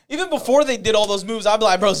 man. Even before they did all those moves, I'd be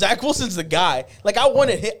like, bro, Zach Wilson's the guy. Like, I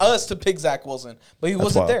wanted us to pick Zach Wilson, but he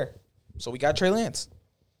wasn't wild. there. So we got Trey Lance.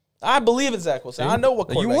 I believe in Zach Wilson. I know what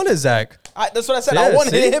You quarterback. wanted Zach. That's what I said. Yeah, I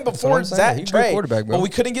wanted see? him That's what before I'm saying. Zach He's a good Trey. quarterback, bro. But we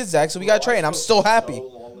couldn't get Zach, so we got Trey, and I'm still happy. So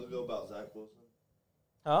long ago about Zach Wilson.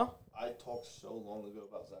 Huh? I talked so long ago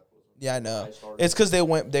about Zach Wilson. Yeah, I know. I started- It's because they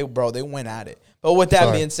went at it. But with that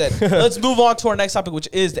Sorry. being said, let's move on to our next topic, which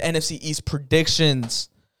is the NFC East predictions.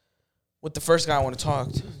 With the first guy I want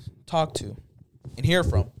to talk to and hear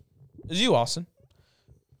from is you, Austin.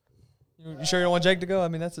 You sure you don't want Jake to go? I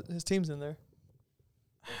mean, that's his team's in there.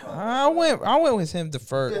 I went with him to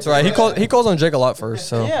first. It's all right. He calls on Jake a lot first,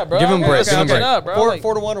 so Yeah, bro. give him a break. Okay, Give him a okay. break. Up, bro.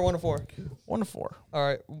 4 to 1 or 1 to 4. 1-4. All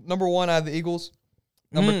right. Number 1, I have the Eagles.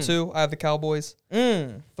 Number 2, I have the Cowboys.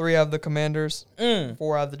 3, I have the Commanders.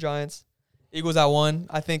 4, I have the Giants. Eagles at 1.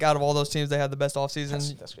 I think out of all those teams, they had the best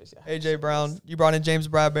offseason. That's crazy. A.J. Brown. You brought in James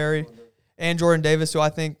Bradbury and Jordan Davis, who I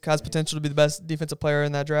think has potential to be the best defensive player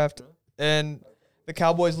in that draft. And the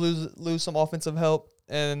Cowboys lose some offensive help.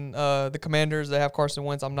 And the Commanders, they have Carson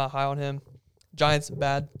Wentz. I'm not high on him. Giants,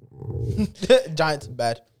 bad. Giants,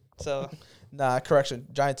 bad. So, Nah, correction.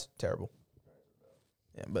 Giants, terrible.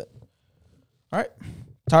 Yeah, but. All right.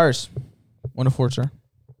 Tires. 1 to 4, sir.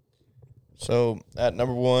 So at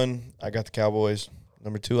number 1, I got the Cowboys.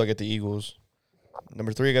 Number 2, I got the Eagles.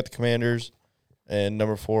 Number 3, I got the Commanders. And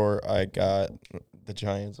number 4, I got the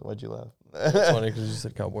Giants. Why'd you laugh? It's funny because you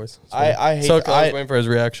said Cowboys. I hate. I was waiting for his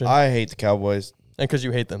reaction. I hate the Cowboys. And because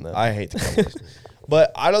you hate them, then. I hate the Cowboys.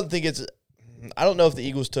 But I don't think it's – I don't know if the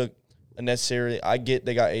Eagles took a necessarily – I get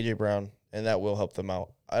they got A.J. Brown, and that will help them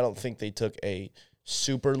out. I don't think they took a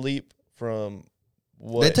super leap from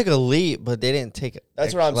what – They took a leap, but they didn't take –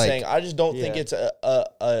 That's what I'm saying. I just don't think yeah. it's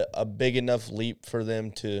a big enough leap for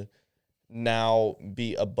them to now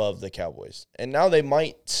be above the Cowboys. And now they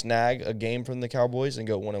might snag a game from the Cowboys and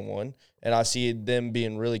go 1-1, and I see them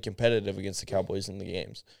being really competitive against the Cowboys in the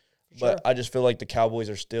games. But I just feel like the Cowboys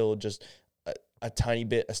are still just a tiny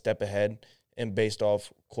bit a step ahead, and based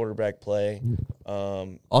off quarterback play,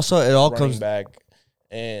 Also, it all running comes – back,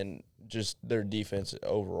 and just their defense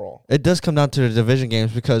overall. it does come down to the division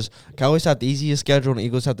games because Cowboys have the easiest schedule and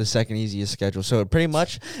Eagles have the second easiest schedule. So pretty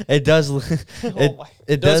much it does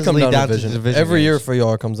it does come lead down to division. division Every year games. for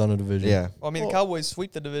y'all it comes down to division. Yeah. well, I mean, the Cowboys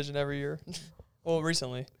sweep the division every year. Well,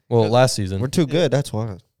 recently. Well, last season. We're too good, that's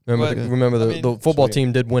why. Remember, But- remember I the mean- football Sweet.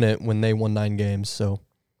 team did win it when they won 9 games, so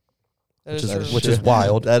That which is is true. which is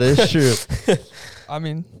wild. That is true. I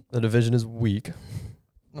mean, The division is weak.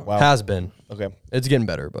 Wow. Has been. Okay. It's getting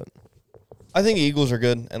better, but I think the Eagles are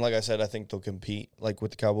good, and like I said, I think they'll compete like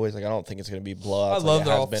with the Cowboys. Like I don't think it's going to be blowouts. I love like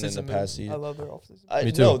their it has been in the offseason past moves. season. I love their offseason.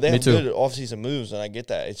 Me too. No, they Me have too. good offseason moves, and I get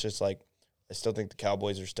that. It's just like I still think the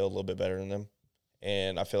Cowboys are still a little bit better than them,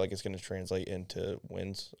 and I feel like it's going to translate into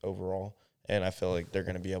wins overall. And I feel like they're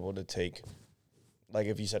going to be able to take, like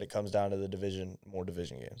if you said it comes down to the division, more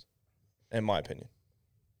division games, in my opinion.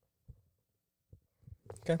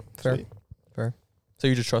 okay, fair. Sweet. Fair. So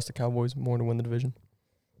you just trust the Cowboys more to win the division?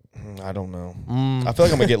 I don't know. Mm. I feel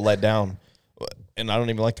like I'm going to get let down, and I don't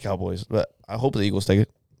even like the Cowboys, but I hope the Eagles take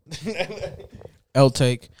it. L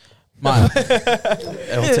take. Maya.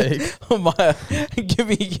 L take. Maya.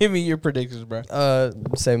 Give me your predictions, bro.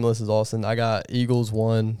 Same list as Austin. I got Eagles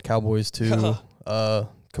 1, Cowboys 2,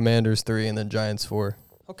 Commanders 3, and then Giants 4.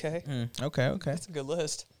 Okay. Okay. That's a good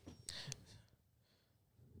list.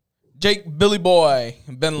 Jake, Billy Boy,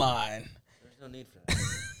 Ben Line. There's no need for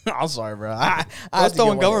that. I'm sorry, bro. I was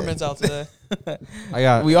throwing governments out today.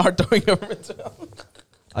 We are throwing governments out.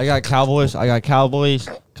 I got Cowboys,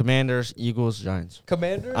 Commanders, Eagles, Giants.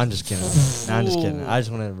 Commanders? I'm just kidding. Nah, I'm just kidding. I just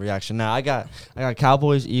want a reaction. Now I got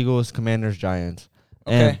Cowboys, Eagles, Commanders, Giants.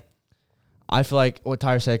 And Okay. I feel like what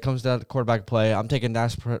Tyler said comes down to quarterback play. I'm taking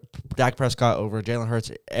Dak Prescott over Jalen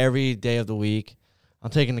Hurts every day of the week. I'm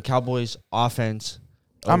taking the Cowboys offense.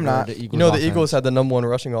 I'm over not. The Eagles You know the offense. Eagles had the number 1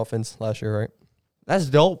 rushing offense last year, right? That's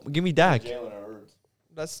dope. Give me Dak. They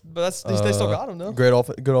still got him though. Good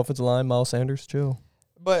offensive line, Miles Sanders, chill.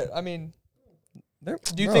 But I mean, They're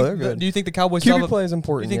do you they're think good. do you think the Cowboys still QB have play is do you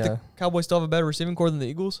important, think yeah. the Cowboys still have a better receiving core than the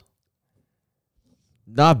Eagles?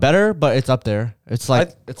 Not better, but it's up there. It's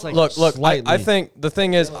like Look. slightly. I think the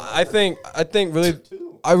thing is, I think really,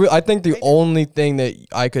 I think the only thing that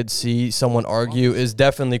I could see someone argue is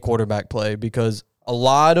definitely quarterback play because a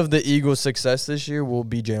lot of the Eagles' success this year will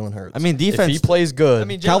be Jalen Hurts. I mean, defense. If he plays good, I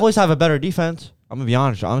mean, Cowboys have a better defense. I'm gonna be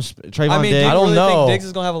honest. Trayvon I mean, Diggs, do you I don't really know. think Diggs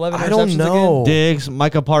is gonna have 11 I interceptions don't know. Diggs,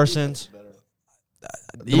 Micah Parsons,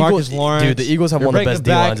 The Eagles, DeMarcus Lawrence. dude, the Eagles have You're one of the bringing best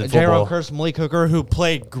D lines in back J-Rob football. Curse, Malik Hooker, who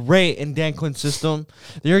played great in Dan Quinn's system.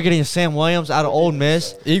 You're getting Sam Williams out of Ole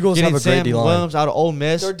Miss. Eagles Getting have a great Sam D line. Williams out of Ole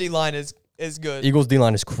Miss. Their D line is good. Eagles D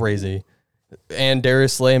line is crazy, and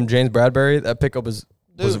Darius Slay and James Bradbury. That pickup was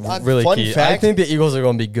Dude, really fun key. I fact- think the Eagles are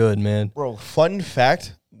going to be good, man. Bro, fun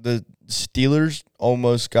fact, the Steelers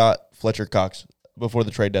almost got Fletcher Cox before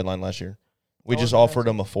the trade deadline last year. We just offered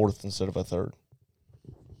him a 4th instead of a 3rd.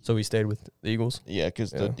 So he stayed with the Eagles. Yeah,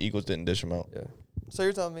 because Yeah. the Eagles didn't dish him out. Yeah. So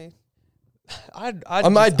you're telling me? I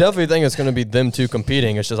definitely think it's going to be them two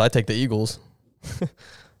competing. It's just I take the Eagles.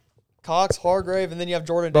 Cox, Hargrave, and then you have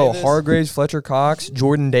Jordan Bro, Davis. Hargraves, Fletcher Cox,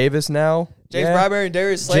 Jordan Davis now. James Yeah. Bradbury and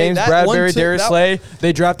Darius Slay. James That Bradbury, 1-2 Darius that- Slay.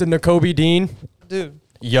 They drafted N'Kobe Dean. Dude,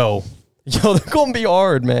 Yo, they're going to be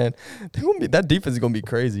hard, man. That defense is going to be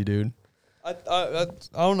crazy, dude. I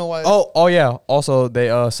don't know why. Oh yeah. Also, they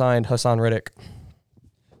signed Hassan Reddick.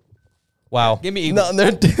 Wow. Give me Eagles. No,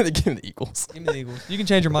 they give me the Eagles. Give me the Eagles. You can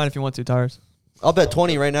change your mind if you want to, Tires. I'll bet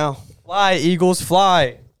 20 right now. Fly, Eagles,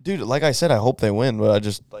 fly. Dude, like I said, I hope they win, but I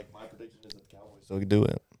just like my prediction is that the Cowboys still do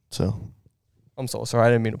it. So I'm so sorry. I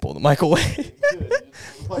didn't mean to pull the mic away.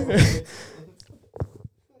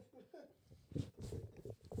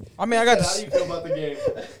 I mean, I got How do you feel about the game?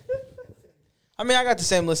 I mean, I got the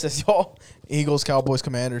same list as y'all: Eagles, Cowboys,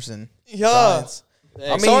 Commanders, and Yeah. Giants.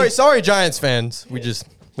 I mean, sorry, Giants fans. We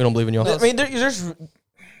don't believe in y'all. I mean, there's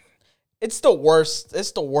it's the worst.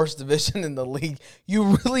 It's the worst division in the league.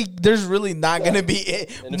 There's really not going to be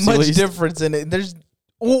NFC much East. difference in it. There's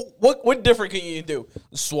what different can you do?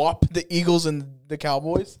 Swap the Eagles and the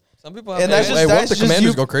Cowboys? Some people have And that's Hey, just what if the just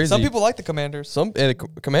Commanders you- go crazy? some people like the Commanders.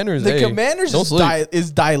 Commanders. The hey, Commanders don't is, sleep.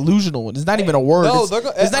 is delusional. It's not even a word. No, it's, they're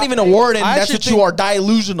go- it's not I- even a word, and I that's actually what you think- are,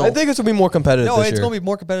 delusional. I think it's gonna be more competitive. No, this it's year. going to be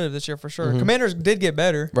more competitive this year for sure. Mhm. Commanders did get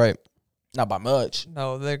better. Right. Not by much.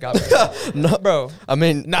 No, they got better. No, Bro, I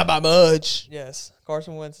mean, Not by much. yes.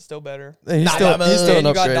 Carson Wentz is still better. he's Not still that he's still much. an And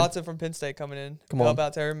you got upgrade. Dotson from Penn State coming in. Come How on.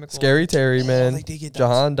 about Terry McLaurin? Scary Terry, man. they did get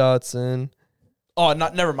Jahan Dotson. Oh,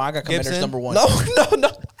 never mind. I got Commanders Gibson? number one. No.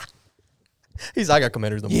 I got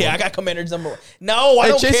Commanders number Yeah, one. I got Commanders number one. No, I Hey,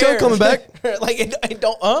 don't Chase care. Young coming back. Like, I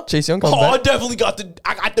don't. Huh? Chase Young coming I back. definitely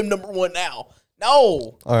I got them number one now.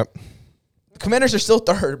 No, All right. Commanders are still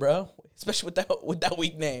third, bro. Especially with that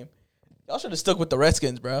weak name. Y'all should have stuck with the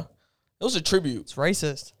Redskins, bro. It was a tribute. It's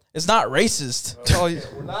racist. It's not racist. Oh,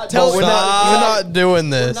 We're not But we're not doing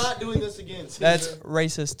this. doing this again. that's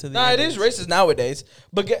racist to the Nah, it is Eagles. racist nowadays.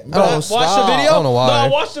 But Bro, watch the stop. video. I don't know why. No, I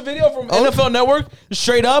watched the video from NFL Network.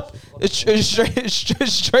 Straight up, it's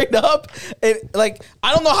straight up. And like,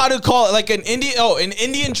 I don't know how to call it. Like an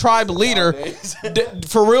Indian tribe leader.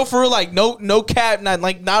 For real, like no cap.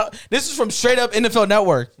 Not. This is from straight up NFL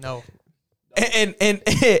Network. No. And an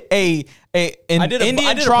Indian a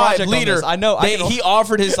tribe project on leader. this. I know. He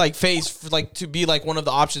offered his like face for, like to be like one of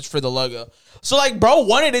the options for the logo. So like, bro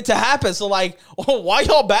wanted it to happen. So like, why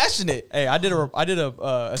y'all bashing it? Hey, I did a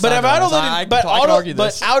But assignment on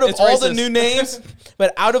this. out of It's all the racist. new names,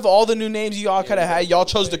 out of all the new names y'all could have had, y'all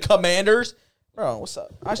chose the Commanders. Bro, what's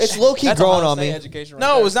up? It's low key That's growing Ohio on State me. education right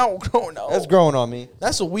No, there. it's not growing. No, That's growing on me.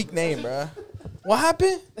 that's a weak name, bro. What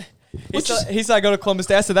happened? He said I go to Columbus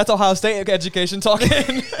State. I said that's Ohio State education talking.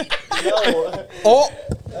 Oh,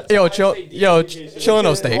 chill in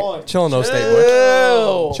those state. Chill in those state,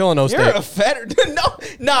 boy. Chill in those You're state. a fed.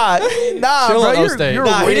 nah, Chill bro. in those You're state. you're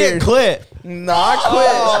Nah, he weird. didn't quit. Nah, I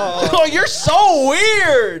quit. Oh, you're so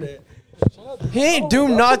weird. He ain't do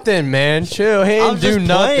nothing, man. Chill. He I'm ain't do just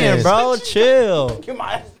nothing, playing, bro. Chill. Get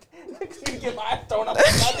my ass thrown up.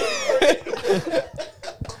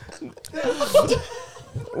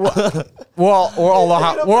 Well,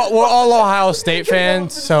 we're all Ohio State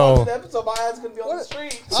fans, so episode, my ass gonna be on the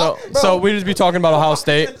street. so we just be talking about Ohio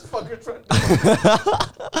State.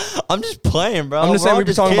 I'm just playing, bro. I'm just saying we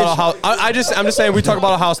be talking about Ohio. I'm just saying we talk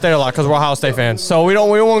about Ohio State a lot because we're Ohio State fans. So we don't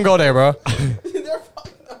want to go there, bro.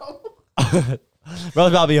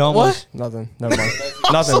 Bro's about to be homeless. Nothing. Never mind.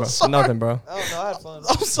 Nothing, bro. Nothing, bro. I don't know. I had fun.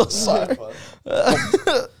 I'm so sorry.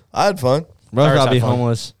 I had fun. Bro's Tyrus about to be had fun.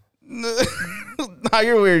 homeless. Nah,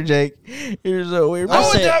 you're weird, Jake. You're so weird. I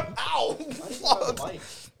Oh, said- damn. Ow. Fuck.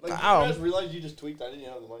 Ow. realized you just tweaked. I didn't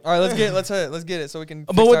have the mic. All right, let's get it so we can.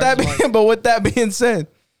 But with that being said,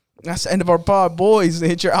 that's the end of our pod, boys.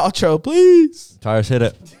 Hit your outro, please. Tyrus hit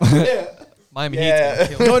it. Miami Yeah.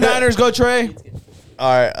 Heat's gonna kill. Go Niners, go Trey.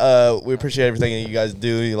 All right. We appreciate everything that you guys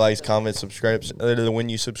do. You like, comment, subscribe. When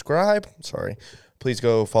you subscribe, please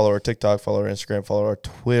go follow our TikTok, follow our Instagram, follow our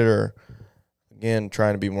Twitter. Again,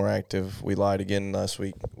 trying to be more active. We lied again last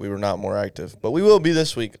week. We were not more active, but we will be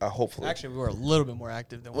this week, hopefully. Actually, we were a little bit more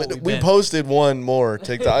active than what we've we been. posted one more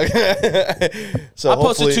TikTok. So I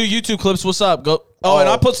posted hopefully- 2 YouTube clips. What's up? Go. Oh, and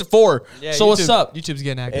I posted 4. Yeah, so what's YouTube- up? YouTube's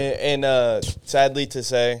getting active. And sadly to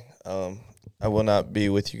say, I will not be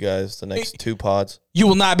with you guys the next 2 pods. You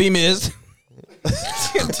will not be missed.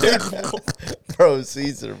 Bro,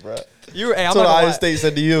 Caesar, bro. You were. Hey, I'm That's what not gonna Ohio lie. State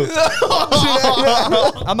said to you.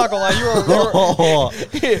 I'm not gonna lie.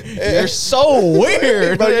 You were. You're so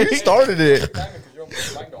weird. Bro, you started it.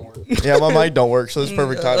 Yeah, my mic don't work, so it's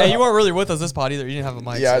perfect time. Hey, you weren't really with us this pod either. You didn't have a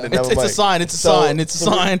mic. Yeah, I so. didn't have It's a a mic. sign. It's a sign. It's a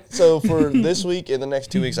sign. So for this week and the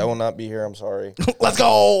next 2 weeks, I will not be here. I'm sorry. Let's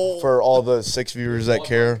go. For all the 6 viewers that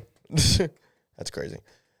care. That's crazy.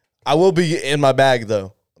 I will be in my bag,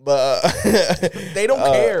 though. But They don't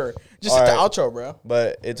care. Just hit the outro, bro.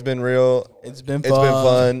 But it's been real. It's been It's been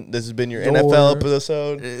fun. This has been your NFL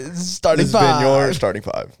episode. It's starting This has been 5. your starting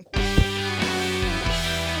 5.